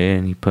center mid,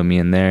 and he put me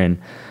in there. And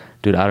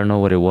dude, I don't know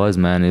what it was,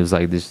 man. It was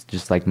like this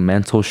just like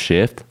mental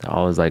shift.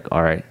 I was like,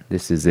 all right,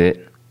 this is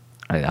it.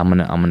 I'm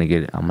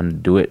gonna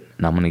do it,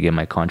 and I'm gonna get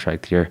my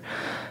contract here.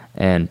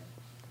 And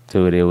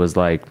dude, it was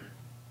like,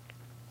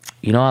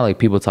 you know how like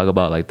people talk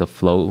about like the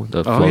flow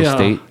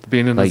state,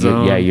 being in like the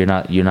zone.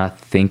 you're not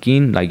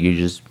thinking, like you're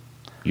just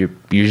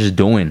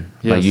doing,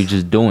 like you're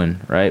just doing,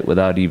 right,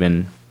 without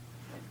even,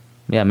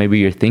 maybe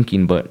you're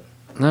thinking, but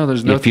no,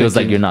 there's no. It feels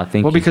thinking. like you're not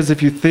thinking. Well, because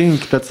if you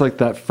think, that's like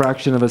that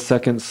fraction of a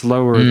second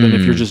slower than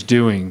if you're just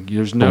doing.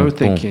 There's no Boom,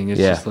 thinking. boom.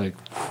 It's Yeah. just like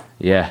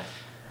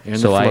in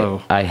So the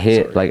flow. I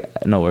hit Sorry.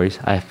 like, no worries.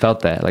 I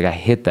felt that, like I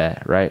hit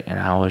that, right, and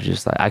I was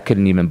just like, I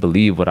couldn't even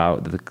believe what I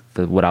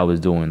was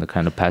doing, the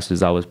kind of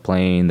passes I was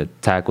playing, the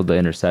tackle, the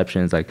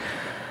interceptions, like,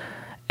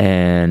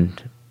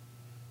 and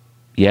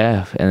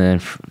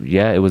then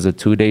it was a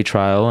 2-day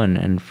trial,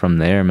 and from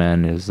there,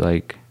 man, it was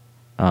like,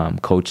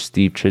 Coach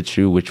Steve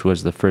Tritschew, which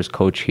was the first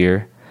coach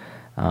here,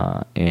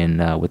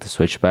 with the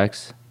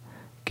Switchbacks,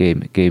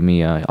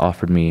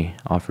 offered me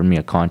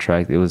a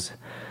contract.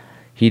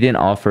 He didn't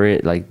offer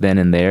it like then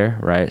and there,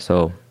 right?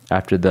 So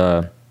after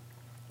the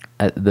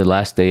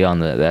last day on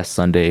that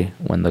Sunday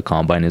when the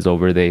combine is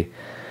over, they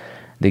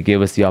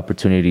gave us the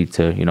opportunity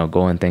to,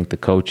 go and thank the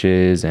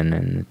coaches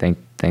and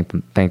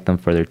thank them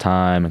for their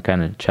time and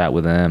kind of chat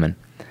with them. And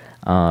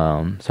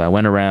so I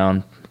went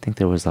around. I think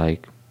there was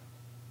like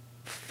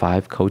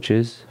 5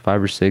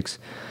 or 6.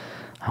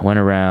 I went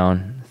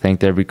around,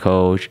 thanked every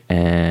coach,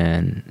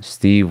 and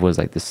Steve was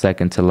like the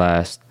second to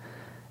last.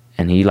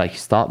 And he like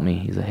stopped me.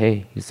 He's like,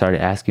 hey, he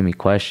started asking me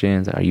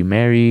questions. Are you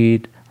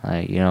married?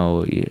 Like,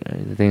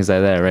 things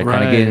like that, right?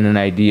 Kind of getting an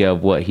idea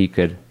of what he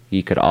could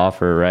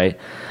offer, right?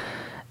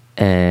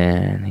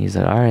 And he's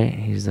like, all right.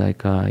 He's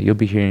like, you'll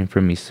be hearing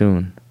from me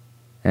soon.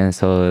 And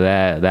so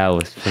that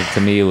was,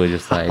 to me, it was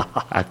just like,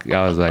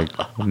 I was like,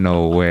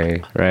 no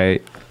way,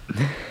 right?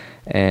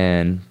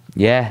 And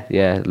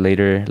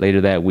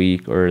later that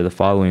week or the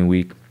following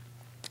week,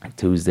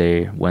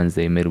 Tuesday,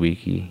 Wednesday, midweek,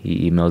 he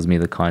emails me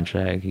the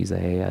contract. He's like,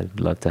 hey, I'd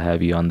love to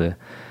have you on the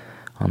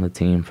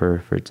team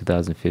for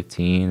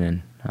 2015,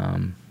 and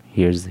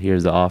here's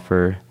the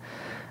offer.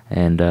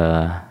 And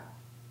I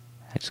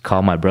just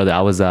called my brother. I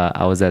was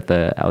at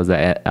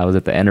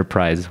the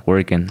Enterprise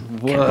working,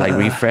 like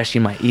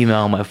refreshing my email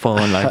on my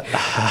phone. Like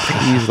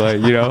he's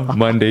like,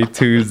 Monday,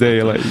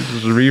 Tuesday, like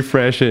just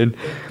refreshing.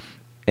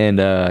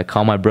 And I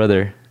called my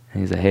brother. And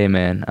he's like, hey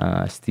man,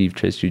 Steve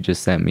Tritschew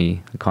just sent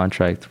me a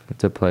contract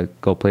to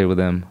go play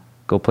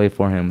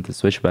for him with the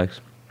Switchbacks.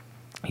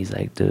 He's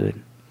like,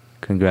 dude,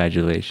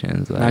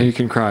 congratulations. Like, now you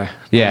can cry.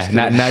 Yeah,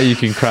 now you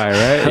can cry,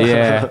 right?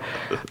 Yeah.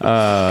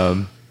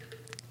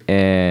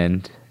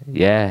 And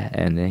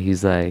then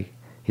he's like,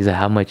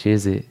 how much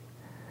is it?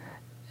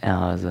 And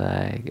I was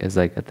like, it's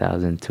like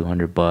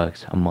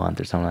 $1,200 a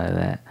month or something like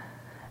that.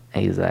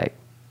 And he's like,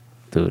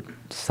 dude,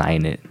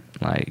 sign it.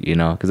 Like,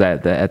 because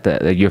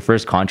at your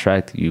first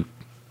contract, you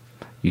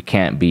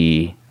can't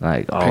be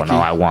like, oh picky. no,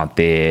 I want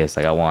this,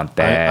 like I want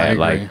that. I agree.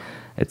 Like,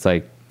 it's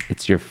like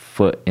it's your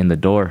foot in the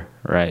door,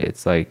 right?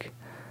 It's like,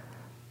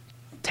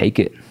 take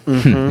it,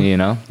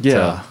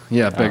 Yeah,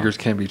 So, beggars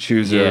can't be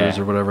choosers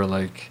or whatever.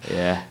 Like,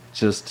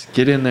 just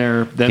get in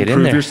there, then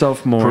prove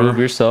yourself more. Prove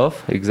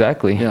yourself,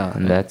 exactly. Yeah,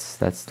 and that's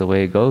the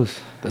way it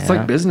goes. That's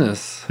like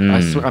business.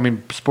 I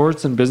mean,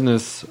 sports and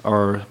business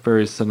are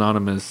very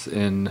synonymous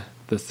in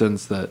the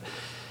sense that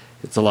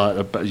it's a lot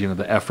about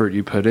the effort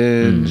you put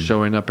in,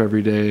 showing up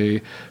every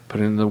day,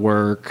 putting in the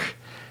work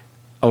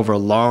over a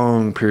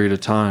long period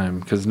of time,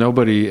 because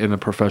nobody in a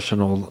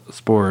professional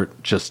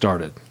sport just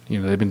started.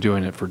 They've been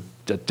doing it for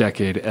a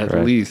decade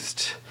at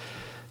least,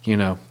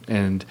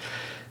 and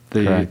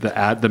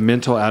the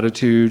mental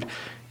attitude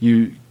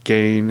you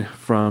gain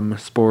from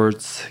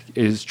sports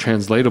is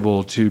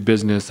translatable to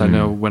business. I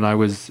know when I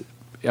was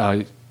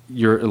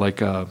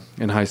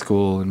in high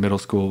school and middle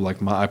school, like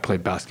I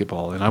played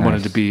basketball and I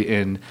wanted to be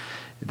in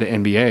the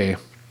NBA,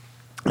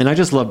 and I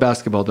just love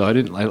basketball though.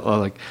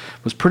 I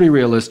was pretty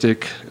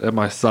realistic at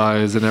my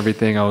size and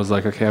everything. I was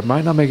like, okay, I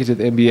might not make it to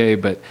the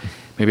NBA, but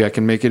maybe I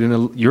can make it in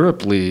a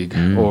Europe league,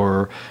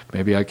 or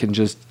maybe I can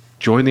just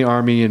join the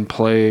army and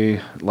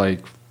play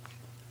like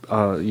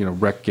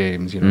rec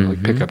games,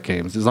 like pickup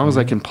games. As long as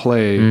I can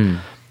play,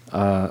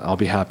 I'll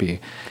be happy.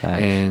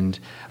 Nice. And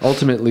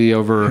ultimately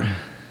over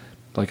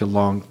like I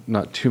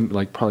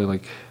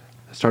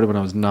started when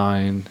I was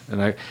 9,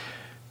 and I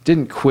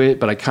didn't quit,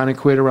 but I kind of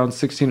quit around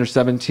 16 or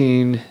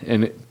 17,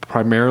 and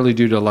primarily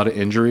due to a lot of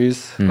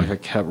injuries. Like I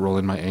kept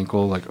rolling my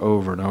ankle like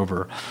over and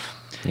over.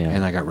 Yeah.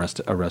 And I got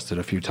arrested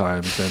a few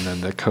times, and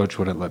then the coach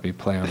wouldn't let me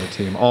play on the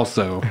team.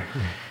 Also,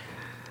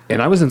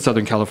 And I was in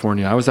Southern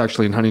California. I was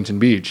actually in Huntington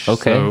Beach.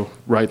 Okay. So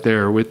right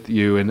there with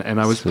you. And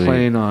I was Sweet.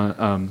 playing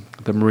on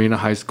the Marina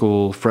High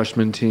School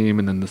freshman team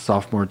and then the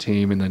sophomore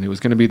team. And then it was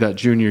going to be that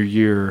junior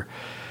year.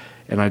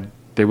 And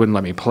they wouldn't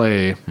let me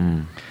play.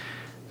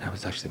 That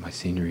was actually my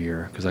senior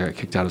year because I got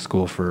kicked out of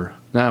school for,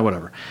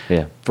 whatever.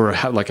 Yeah. For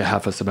like a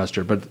half a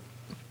semester. But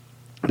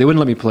they wouldn't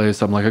let me play.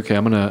 So I'm like, okay, I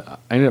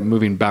ended up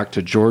moving back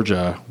to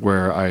Georgia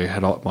where I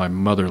had my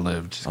mother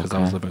lived because I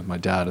was living with my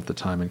dad at the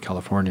time in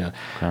California.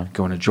 Okay.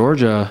 Going to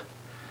Georgia,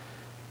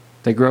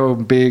 they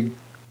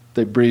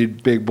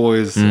breed big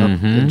boys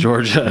up in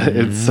Georgia.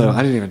 And so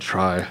I didn't even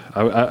try.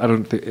 I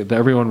don't think,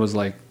 everyone was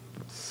like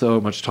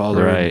so much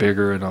taller and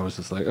bigger. And I was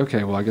just like,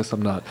 okay, well, I guess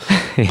I'm not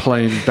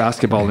playing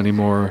basketball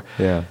anymore.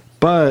 Yeah.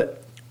 But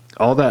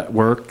all that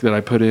work that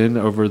I put in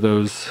over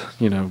those,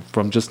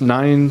 from just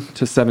 9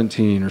 to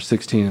 17 or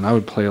 16, and I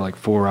would play like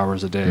 4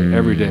 hours a day,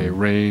 every day,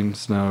 rain,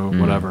 snow,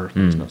 whatever.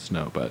 There's no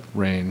snow, but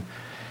rain,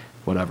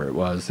 whatever it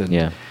was.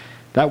 And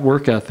that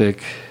work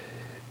ethic,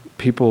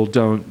 people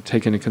don't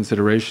take into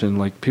consideration,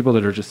 like people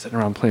that are just sitting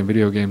around playing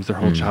video games their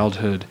whole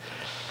childhood.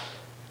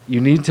 You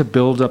need to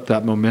build up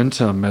that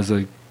momentum as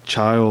a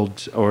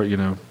child or,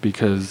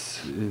 because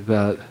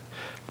that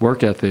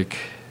work ethic,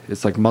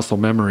 it's like muscle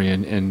memory,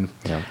 and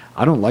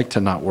I don't like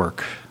to not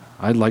work.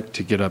 I'd like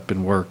to get up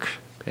and work.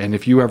 And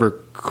if you ever,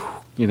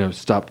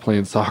 stop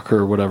playing soccer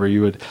or whatever,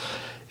 you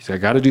say, I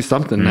got to do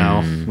something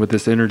now with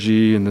this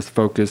energy and this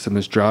focus and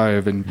this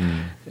drive. And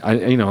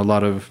a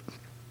lot of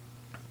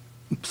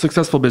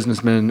successful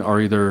businessmen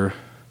are either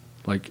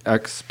like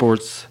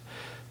ex-sports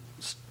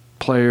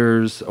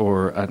players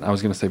or, I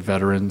was going to say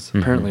veterans.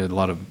 Apparently a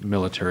lot of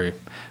military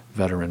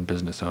veteran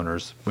business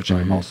owners, which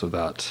I'm also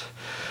that.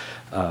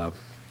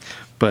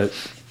 But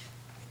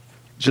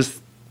just,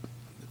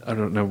 I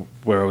don't know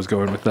where I was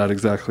going with that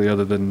exactly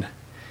other than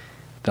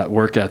that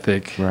work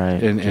ethic.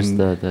 Right. And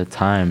the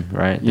time,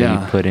 right? Yeah.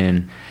 That you put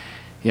in.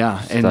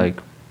 Yeah. It's And like,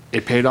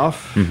 it paid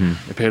off.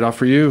 It paid off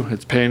for you.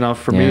 It's paying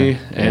off for me.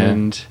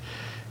 And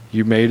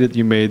you made it.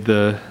 You made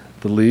the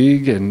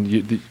league and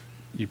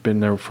you've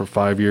been there for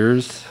 5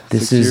 years.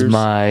 this 6 is years?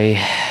 my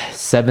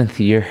 7th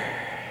year.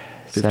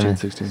 15,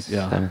 16.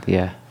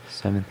 Yeah.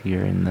 Seventh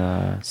year in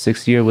the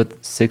sixth year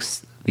with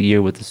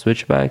the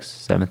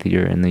Switchbacks, 7th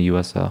year in the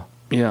USL.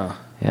 Yeah.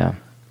 Yeah.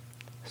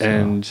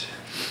 So,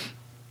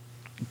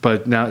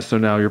 But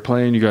now you're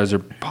playing. You guys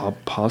are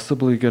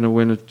possibly going to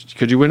win.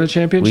 Could you win a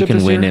championship? we can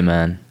this win year? it,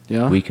 man.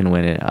 Yeah? We can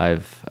win it.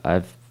 I've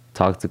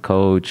talked to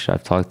coach.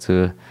 I've talked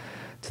to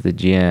the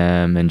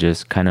GM and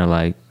just kind of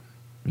like,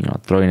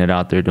 throwing it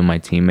out there to my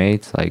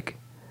teammates. Like,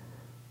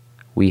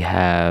 we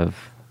have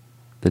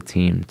the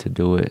team to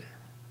do it.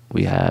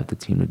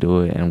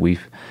 And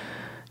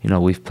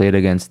we've played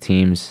against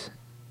teams,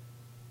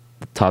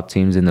 the top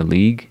teams in the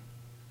league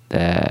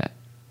that,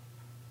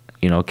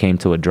 came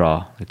to a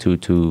draw, a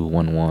 2-2,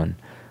 1-1.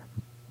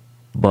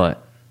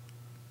 But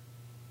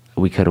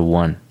we could have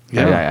won.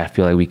 Yeah. I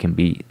feel like we can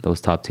beat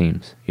those top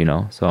teams,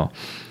 So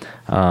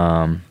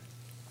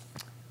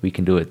we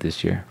can do it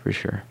this year for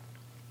sure.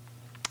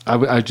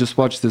 I just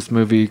watched this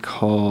movie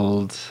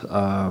called,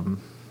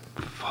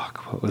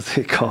 what was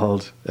it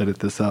called? Edit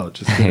this out.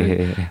 Just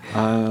kidding.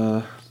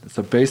 It's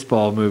a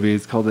baseball movie.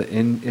 It's called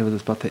it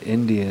was about the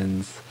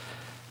Indians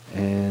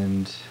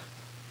and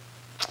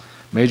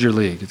Major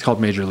League. It's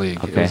called Major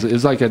League. Okay. It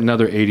was like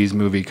another 80s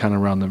movie, kind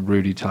of around the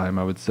Rudy time,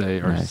 I would say,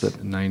 or Nice.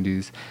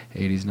 90s,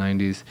 80s,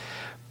 90s.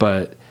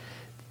 But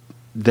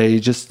they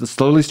just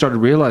slowly started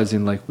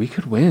realizing, like, we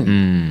could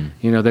win.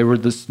 They were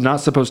not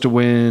supposed to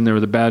win. They were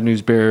the Bad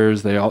News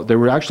Bears. They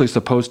were actually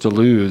supposed to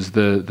lose.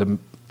 The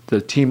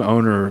team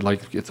owner,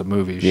 like, it's a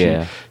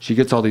movie. She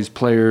gets all these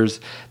players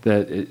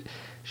that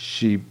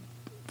she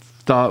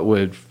thought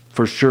would,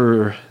 for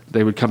sure,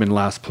 they would come in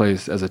last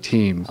place as a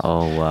team.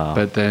 Oh, wow.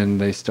 But then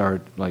they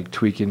start, like,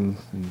 tweaking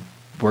and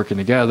working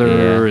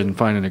together and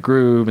finding a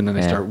groove, and then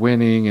they start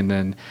winning, and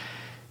then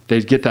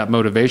they get that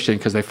motivation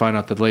because they find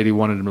out that the lady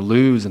wanted them to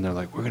lose, and they're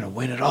like, we're going to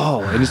win it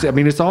all.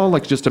 And it's all,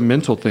 like, just a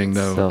mental thing,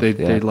 though.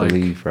 They like,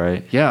 believe,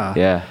 right? Yeah.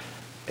 Yeah.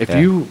 If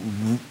you...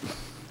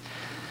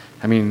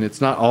 it's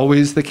not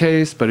always the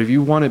case, but if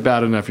you want it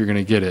bad enough, you're going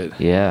to get it.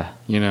 Yeah.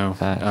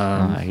 Facts.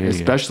 I hear you.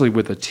 Especially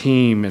with a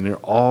team and they're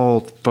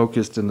all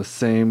focused in the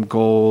same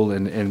goal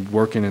and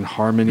working in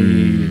harmony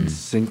and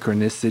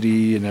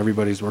synchronicity and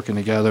everybody's working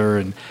together.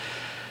 And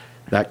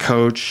that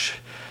coach,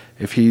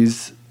 if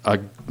he's,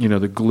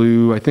 the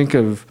glue, I think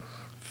of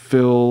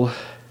Phil,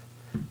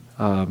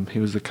 he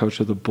was the coach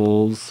of the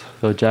Bulls.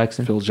 Phil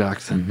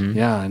Jackson.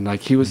 Yeah. And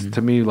like, he was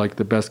to me like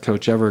the best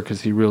coach ever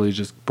because he really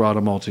just brought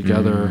them all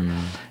together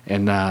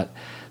and that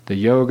the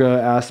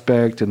yoga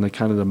aspect and the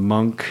kind of the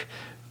monk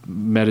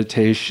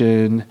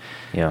meditation.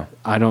 Yeah.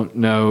 I don't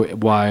know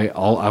why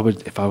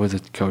if I was a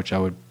coach, I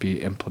would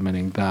be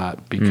implementing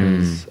that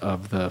because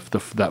of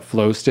that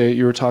flow state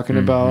you were talking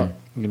about.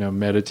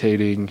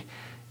 Meditating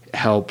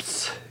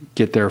helps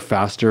get there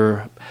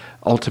faster.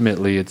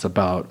 Ultimately, it's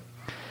about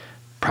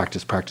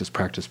practice, and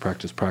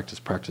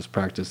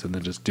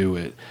then just do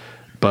it.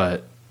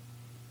 But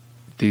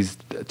these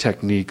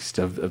techniques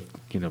of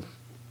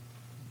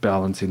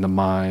balancing the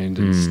mind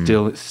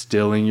and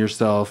stilling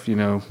yourself,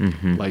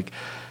 like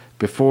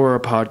before a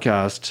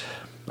podcast,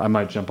 I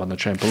might jump on the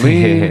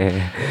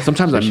trampoline.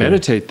 Sometimes I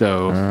meditate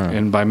though.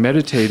 And by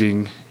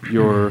meditating,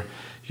 you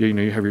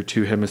have your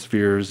two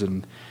hemispheres,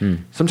 and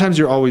sometimes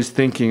you're always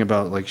thinking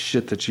about like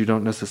shit that you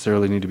don't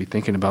necessarily need to be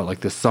thinking about.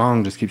 Like this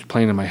song just keeps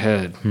playing in my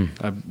head.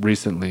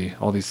 Recently,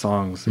 all these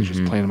songs are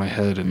just playing in my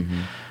head, and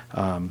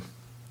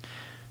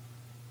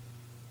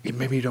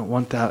maybe you don't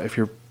want that if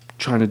you're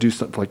trying to do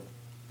something like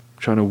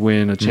trying to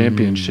win a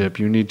championship.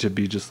 You need to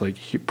be just like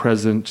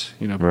present,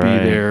 be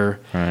there,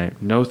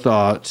 no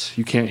thoughts.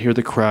 You can't hear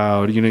the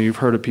crowd. You've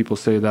heard of people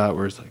say that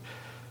where it's like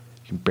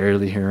you can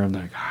barely hear them.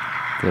 They're like,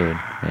 dude,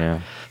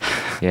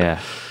 yeah.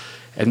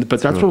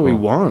 But that's what we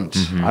want.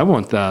 I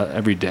want that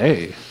every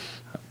day.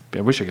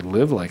 I wish I could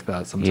live like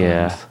that sometimes.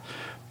 Yeah.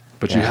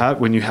 But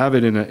when you have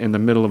it in the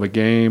middle of a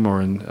game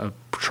or in a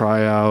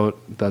tryout,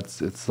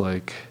 it's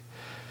like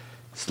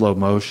slow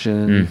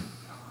motion.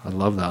 I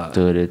love that,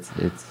 dude. It's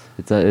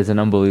an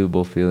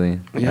unbelievable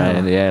feeling. Yeah.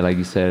 And like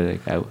you said,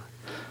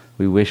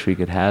 we wish we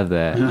could have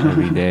that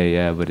every day.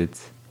 Yeah, but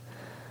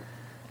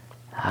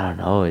I don't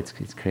know. It's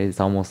crazy.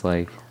 It's almost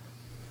like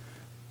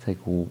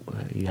you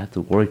have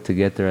to work to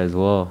get there as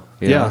well.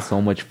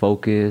 So much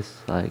focus.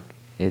 Like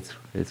it's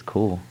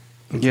cool.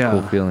 It's a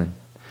cool feeling,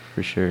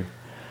 for sure.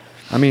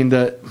 I mean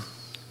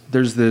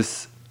there's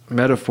this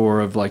metaphor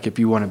of like if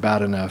you want it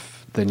bad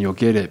enough, then you'll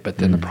get it. But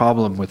then the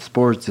problem with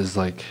sports is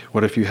like,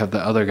 what if you have the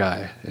other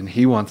guy and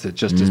he wants it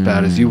just as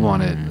bad as you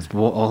want it?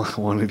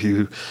 One of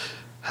you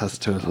has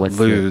to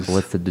lose.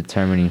 What's the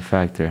determining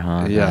factor,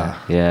 huh?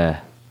 Yeah.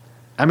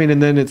 I mean,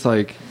 and then it's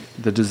like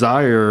the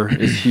desire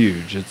is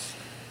huge. It's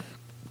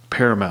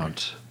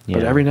paramount. Yeah.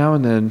 But every now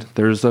and then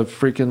there's a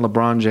freaking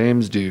LeBron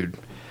James dude.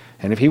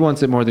 And if he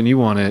wants it more than you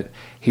want it,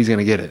 he's going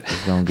to get it.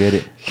 He's going to get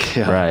it.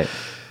 Yeah.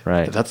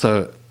 Right.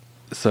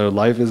 So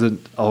life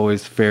isn't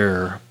always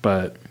fair,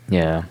 but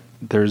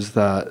there's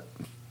that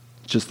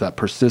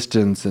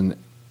persistence and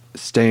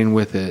staying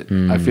with it.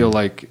 I feel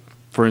like,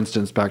 for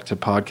instance, back to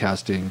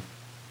podcasting,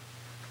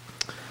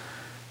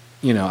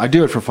 I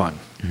do it for fun,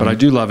 but I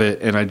do love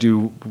it. And I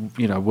do,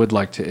 would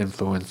like to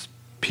influence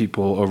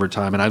people over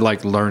time. And I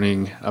like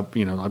learning,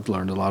 I've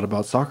learned a lot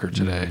about soccer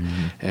today,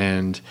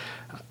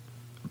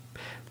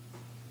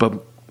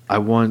 but I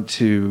want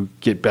to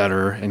get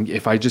better. And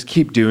if I just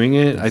keep doing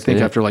it, I think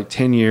after like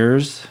 10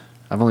 years,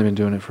 I've only been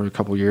doing it for a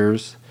couple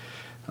years.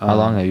 How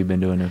long have you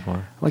been doing it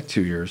for? Like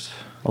 2 years.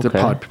 Okay.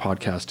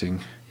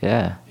 Podcasting.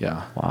 Yeah.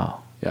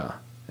 Wow. Yeah.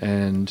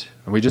 And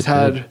we just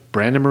had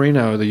Brandon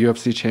Moreno, the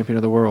UFC champion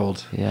of the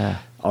world,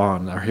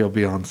 on, or he'll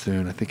be on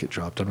soon. I think it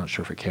dropped. I'm not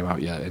sure if it came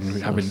out yet.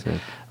 And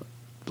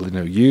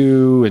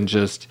you and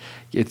just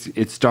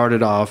it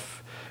started off,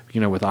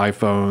 with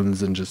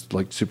iPhones and just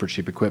like super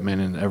cheap equipment,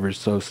 and ever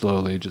so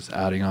slowly just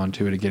adding on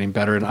to it and getting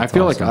better. And I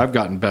feel like I've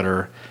gotten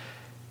better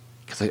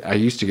because I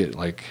used to get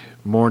like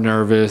more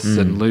nervous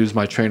and lose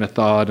my train of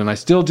thought, and I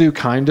still do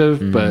kind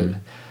of, but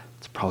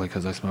it's probably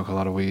because I smoke a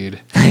lot of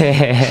weed. But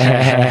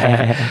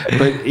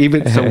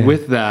even so,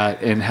 with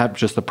that and have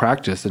just the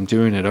practice and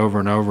doing it over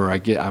and over,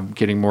 I'm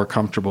getting more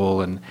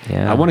comfortable, and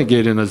I want to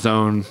get in the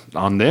zone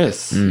on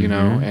this,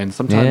 and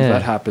sometimes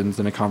that happens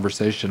in a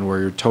conversation where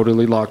you're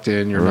totally locked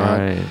in. You're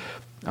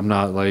I'm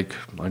not like,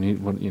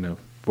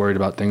 worried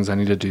about things I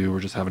need to do. We're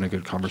just having a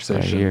good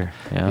conversation.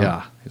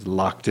 He's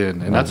locked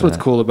in. And that's what's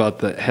cool about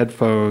the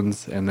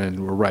headphones. And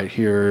then we're right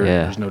here.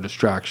 There's no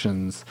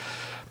distractions.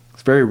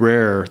 It's very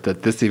rare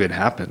that this even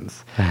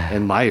happens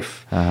in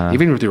life,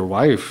 even with your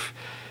wife,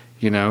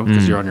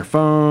 because you're on your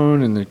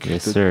phone and the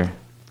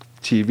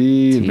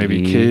TV and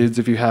maybe kids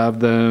if you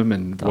have them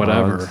and dogs,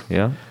 whatever.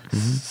 Yeah.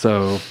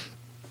 So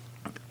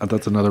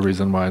that's another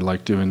reason why I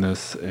like doing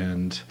this.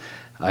 And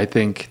I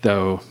think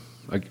though,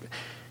 like,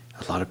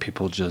 a lot of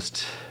people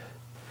just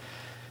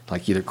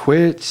like either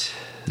quit,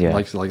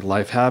 like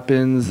life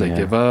happens, they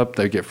give up,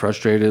 they get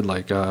frustrated,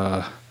 like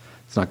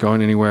it's not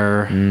going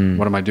anywhere.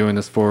 What am I doing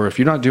this for? If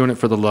you're not doing it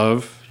for the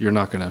love, you're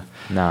not gonna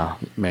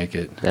make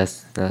it.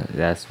 That's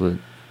what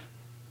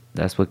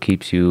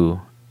keeps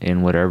you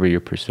in whatever you're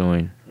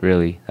pursuing.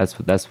 Really,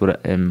 that's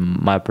what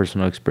in my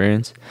personal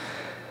experience,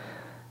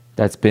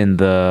 that's been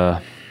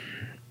the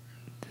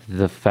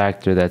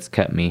factor that's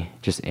kept me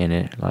just in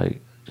it,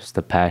 like just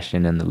the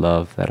passion and the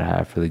love that I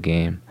have for the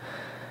game,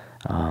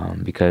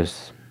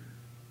 because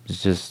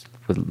it's just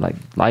with like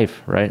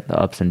life, right? The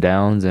ups and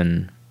downs,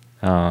 and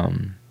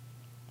and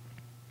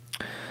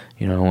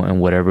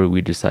whatever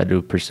we decide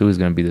to pursue is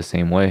going to be the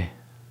same way.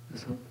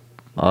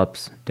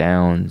 Ups,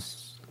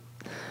 downs,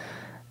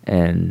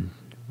 and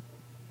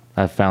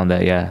I found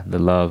that the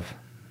love,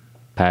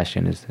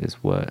 passion is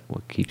what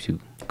keeps you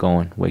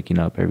going, waking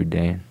up every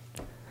day and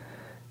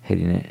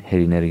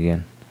hitting it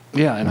again.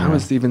 Yeah, and I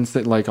was even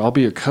saying, like, I'll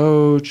be a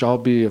coach, I'll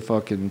be a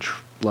fucking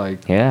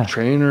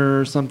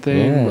trainer or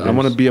something. I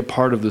want to be a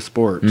part of the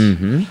sport,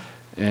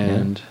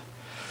 and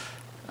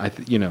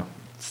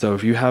So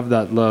if you have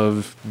that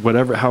love,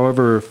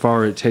 however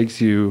far it takes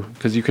you,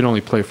 because you can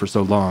only play for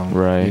so long,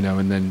 Right. you know,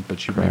 and then,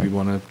 but you maybe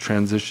want to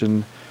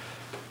transition.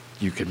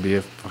 You can be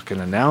a fucking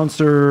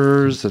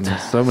announcers and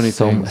so many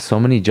things. So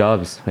many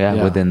jobs,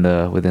 Yeah. within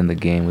the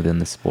game, within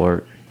the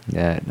sport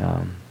that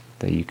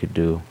you could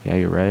do. Yeah,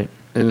 you're right.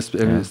 And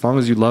as long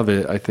as you love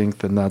it, I think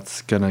then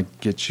that's gonna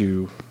get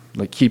you,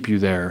 like, keep you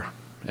there,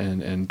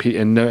 and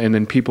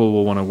then people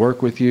will want to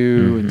work with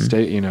you and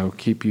stay, you know,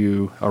 keep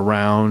you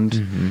around.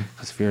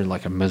 Because if you're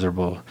like a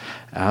miserable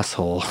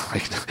asshole,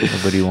 like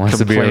Nobody wants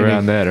to be complaining-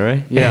 around that,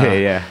 right?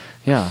 Yeah.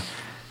 yeah.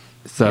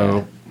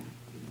 So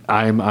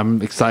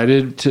I'm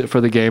excited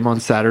for the game on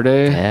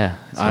Saturday. Yeah,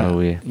 so are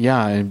we.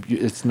 Yeah, and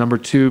it's number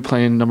 2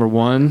 playing number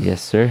 1.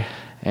 Yes, sir.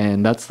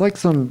 And that's like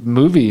some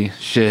movie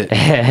shit.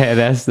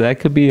 That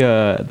could be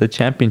the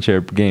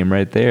championship game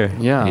right there.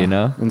 Yeah. you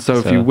know. And so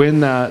if you win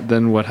that,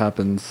 then what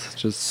happens?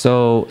 Just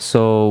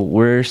So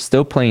we're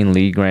still playing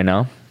league right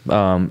now.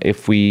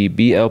 If we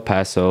beat El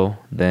Paso,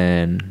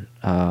 then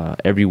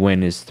every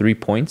win is 3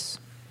 points.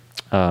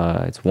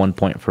 It's 1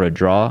 point for a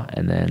draw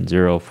and then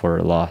 0 for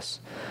a loss.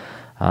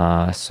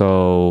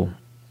 So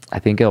I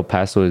think El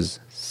Paso is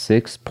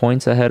 6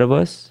 points ahead of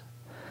us.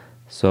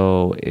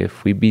 So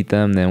if we beat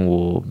them, then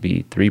we'll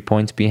be 3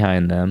 points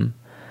behind them.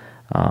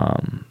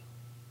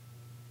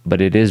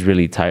 But it is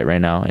really tight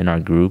right now in our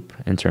group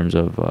in terms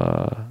of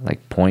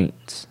like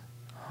points.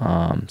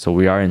 So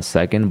we are in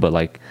second, but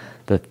like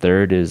the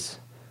third is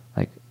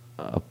like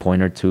a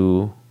point or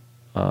two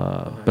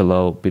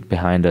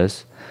behind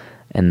us.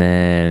 And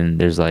then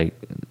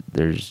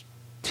there's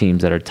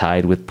teams that are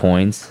tied with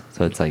points.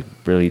 So it's like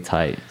really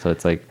tight. So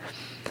it's like,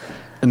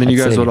 and then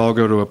you I'd guys say- would all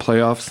go to a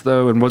playoffs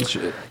though. And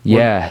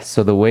yeah.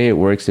 So the way it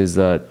works is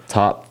the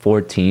top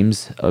 4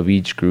 teams of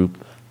each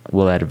group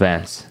will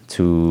advance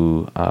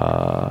to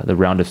the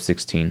round of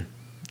 16.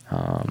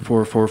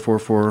 4, 4, 4,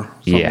 4,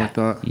 something yeah. like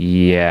that.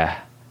 Yeah.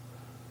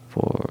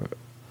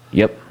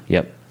 Yep.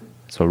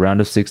 So round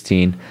of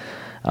 16.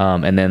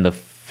 And then the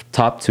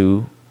top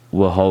 2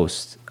 will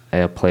host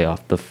a playoff,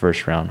 the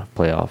first round of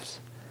playoffs.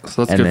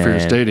 So that's And good for your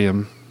then-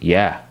 stadium.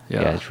 Yeah,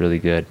 it's really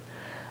good.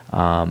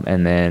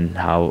 And then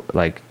how,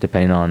 like,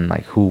 depending on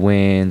like who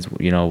wins,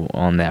 you know,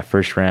 on that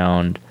first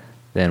round,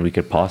 then we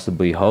could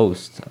possibly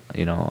host,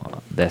 you know,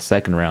 that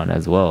second round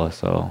as well.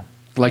 So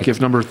Like if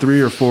number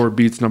 3 or 4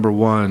 beats number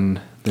 1,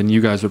 then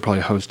you guys would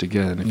probably host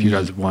again if you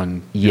guys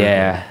won.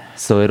 yeah,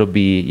 so it'll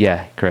be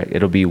correct.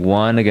 It'll be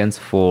 1 against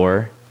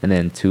 4, and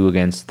then 2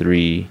 against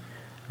 3,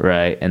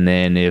 right? And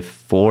then if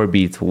 4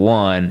 beats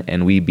 1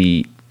 and we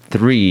beat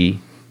 3.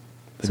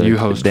 So you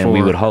host then we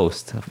 4. would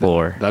host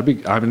 4. That'd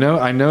be. I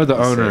know the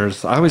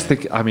owners. I always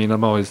think. I mean,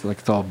 I'm always like,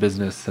 it's all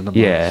business, and I'm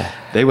Yeah.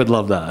 like, they would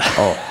love that.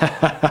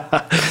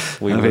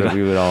 We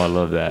would all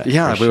love that.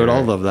 Yeah, for we would all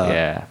sure. love that.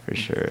 Yeah, for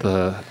sure.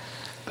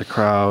 The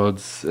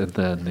crowds and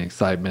then the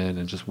excitement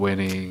and just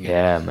winning.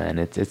 Yeah, man,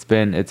 it's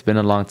been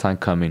a long time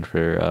coming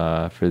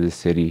for the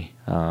city.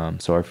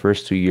 So our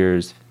first 2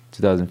 years,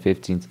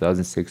 2015,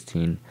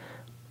 2016,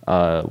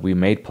 we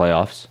made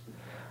playoffs.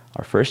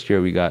 Our first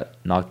year we got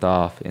knocked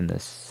off in the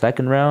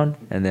second round,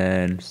 and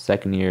then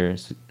second year in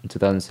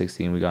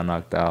 2016 we got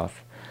knocked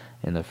off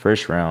in the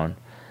first round,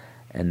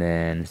 and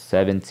then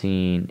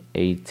 17,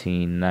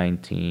 18,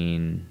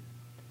 19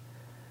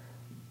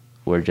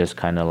 were just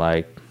kind of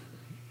like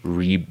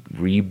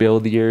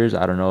rebuild years.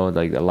 I don't know,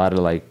 like a lot of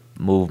like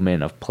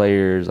movement of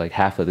players. Like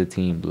half of the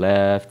team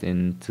left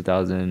in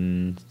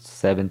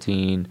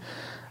 2017,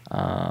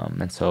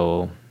 and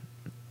so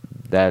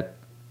that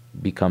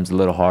becomes a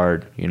little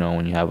hard, you know,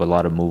 when you have a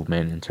lot of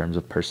movement in terms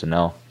of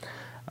personnel.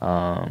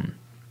 And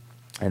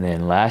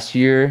then last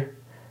year,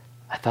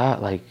 I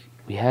thought like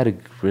we had a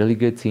really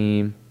good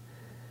team,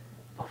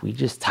 but we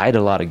just tied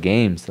a lot of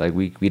games. Like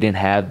we didn't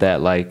have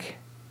that like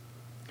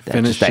just that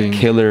Finishing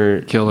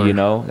killer, you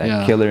know, that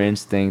yeah. killer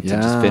instinct to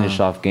just Yeah. finish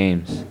off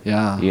games.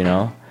 Yeah. You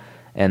know,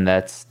 and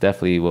that's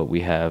definitely what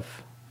we have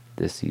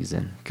this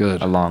season.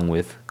 Good. Along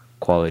with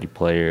quality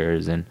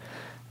players and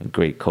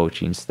great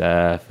coaching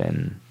staff,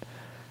 and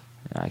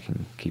I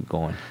can keep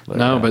going.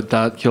 But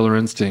that killer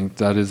instinct,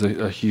 that is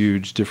a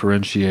huge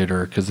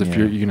differentiator, because if Yeah.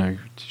 you're, you know,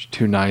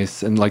 too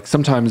nice, and like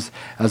sometimes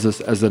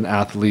as an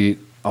athlete,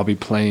 I'll be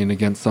playing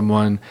against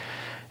someone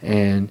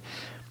and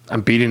I'm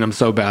beating them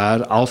so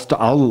bad, I'll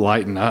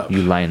lighten up.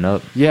 You line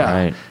up. Yeah.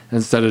 Right.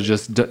 Instead of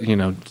just,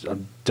 dunking on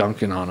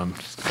them.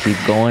 Keep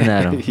going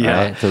at them.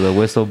 Yeah. Right? Till the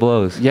whistle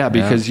blows. Yeah,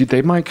 because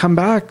they might come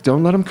back.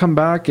 Don't let them come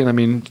back. And I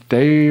mean,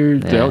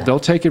 they'll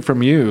take it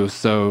from you.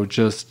 So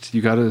just,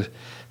 you got to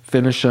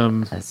finish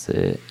them, That's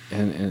it.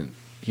 and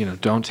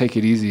don't take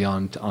it easy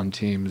on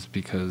teams,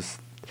 because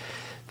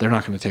they're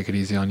not going to take it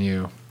easy on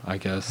you, I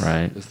guess.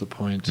 Right. Is the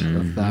point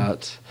of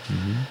that.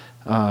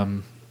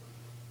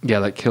 Yeah,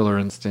 that killer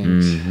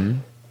instinct. You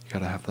got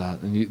to have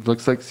that.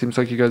 And seems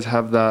like you guys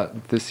have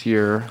that this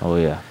year. Oh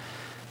yeah.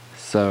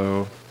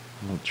 So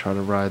we'll try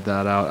to ride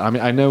that out. I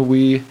mean, I know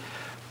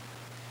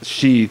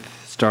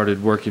Sheath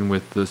started working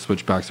with the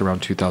Switchbacks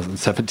around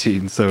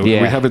 2017, so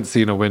Yeah. we haven't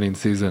seen a winning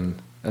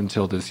season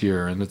until this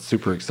year, and it's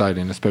super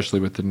exciting, especially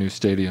with the new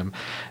stadium.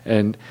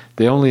 And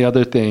the only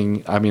other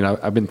thing, I mean,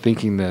 I've been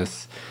thinking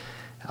this,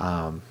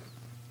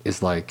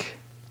 is like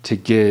to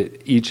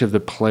get each of the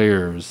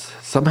players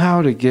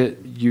somehow to get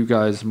you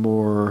guys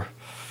more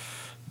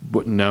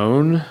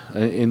known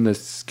in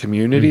this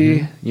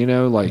community, you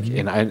know, like,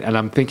 and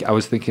I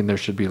was thinking there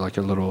should be like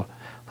a little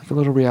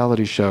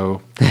reality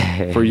show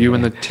for you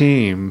and the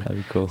team. That'd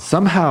be cool.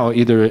 Somehow,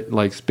 either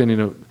like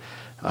spending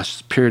a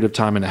period of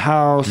time in a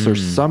house or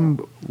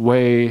some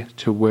way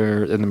to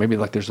where, and then maybe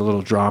like there's a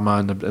little drama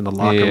in the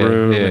locker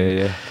room.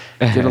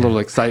 Get a little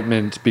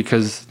excitement,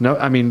 because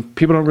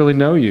people don't really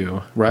know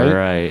you,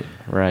 right?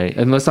 Right.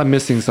 Unless I'm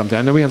missing something.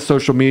 I know we have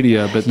social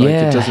media, but like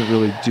it doesn't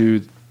really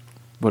do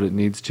what it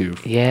needs to.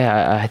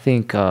 Yeah, I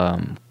think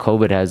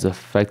COVID has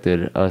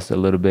affected us a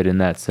little bit in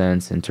that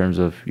sense, in terms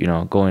of, you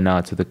know, going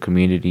out to the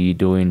community,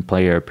 doing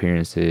player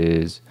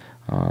appearances,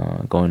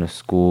 going to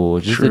school,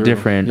 just the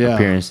different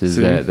appearances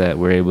that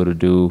we're able to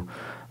do,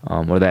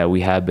 or that we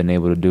have been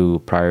able to do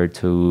prior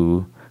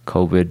to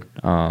COVID.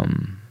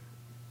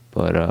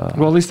 But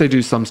well, at least they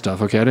do some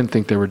stuff. Okay, I didn't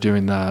think they were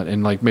doing that,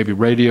 and like maybe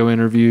radio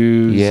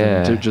interviews,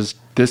 and just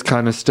this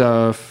kind of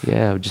stuff.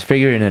 Yeah, just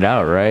figuring it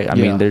out, right? I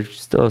mean, there's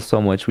still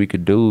so much we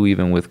could do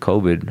even with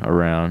COVID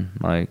around.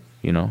 Like,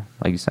 you know,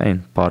 like you're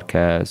saying,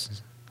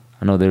 podcasts.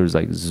 I know there was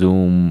like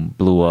Zoom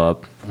blew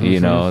up, you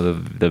know,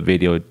 the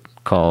video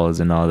calls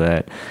and all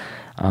that.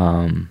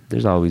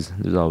 There's always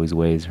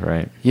ways,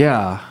 right?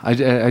 Yeah,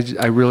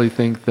 I really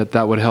think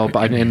that would help.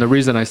 And the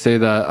reason I say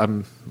that,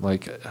 I'm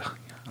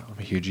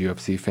a huge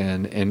UFC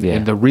fan,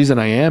 and the reason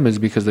I am is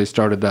because they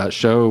started that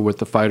show with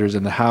the fighters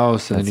in the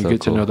house, and then you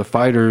get to know the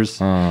fighters,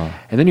 and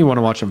then you want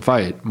to watch them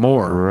fight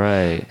more,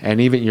 right?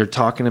 And even you're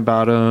talking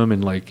about them,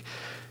 and like,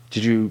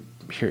 did you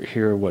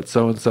hear what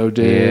so and so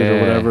did or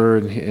whatever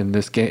in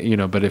this game, you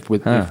know? But if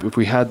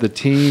we had the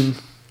team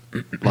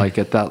like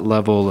at that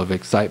level of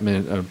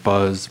excitement or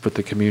buzz with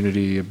the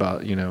community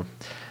about, you know,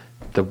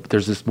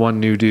 there's this one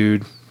new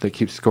dude that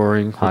keeps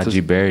scoring. Haji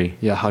Berry.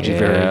 Yeah, Haji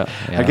Berry. Yeah.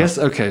 I guess,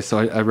 okay, so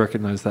I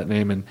recognize that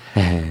name,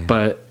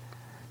 but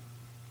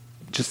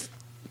just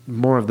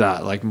more of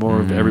that, like more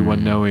of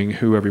everyone knowing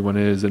who everyone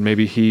is, and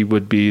maybe he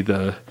would be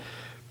the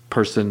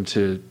person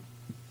to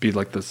be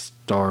like the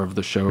star of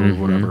the show or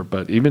whatever.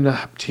 But even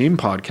a team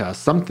podcast,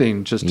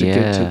 something just to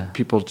get to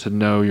people to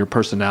know your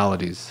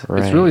personalities.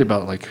 Right. It's really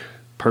about like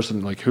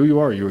who you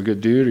are. You're a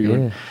good dude, or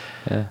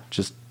you're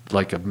just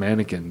like a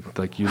mannequin,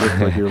 like you look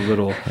like you're a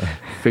little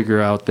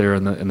figure out there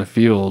in the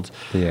field.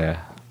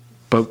 Yeah.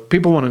 But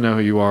people want to know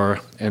who you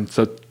are, and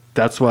so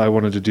that's why I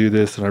wanted to do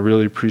this, and I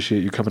really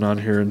appreciate you coming on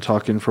here and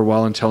talking for a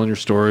while and telling your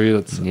story.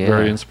 That's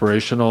very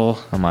inspirational.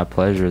 Oh, my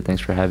pleasure.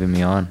 Thanks for having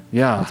me on.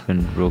 Yeah. It's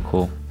been real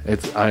cool.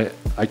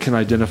 I can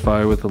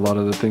identify with a lot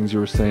of the things you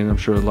were saying. I'm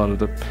sure a lot of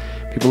the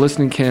people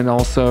listening can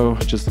also,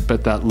 just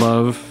bet that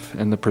love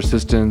and the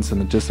persistence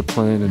and the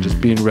discipline and just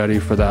being ready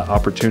for that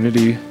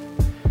opportunity.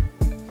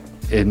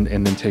 And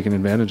then taking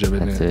advantage of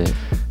it. That's it.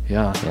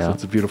 Yeah, so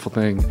it's a beautiful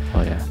thing.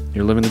 Oh, yeah.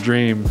 You're living the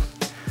dream.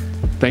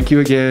 Thank you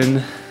again.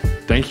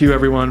 Thank you,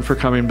 everyone, for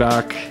coming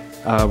back.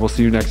 We'll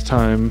see you next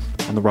time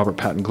on the Robert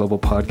Patton Global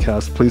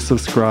Podcast. Please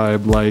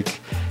subscribe,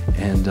 like,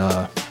 and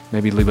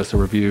maybe leave us a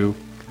review.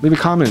 Leave a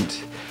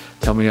comment.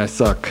 Tell me I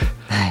suck,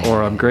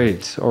 or I'm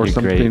great, or You're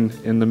something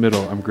great. in the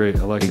middle. I'm great.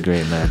 I like it. You're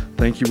great, man.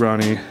 Thank you,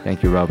 Ronnie.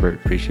 Thank you, Robert.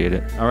 Appreciate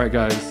it. All right,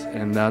 guys,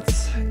 and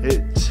that's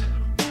it.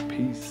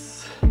 Peace.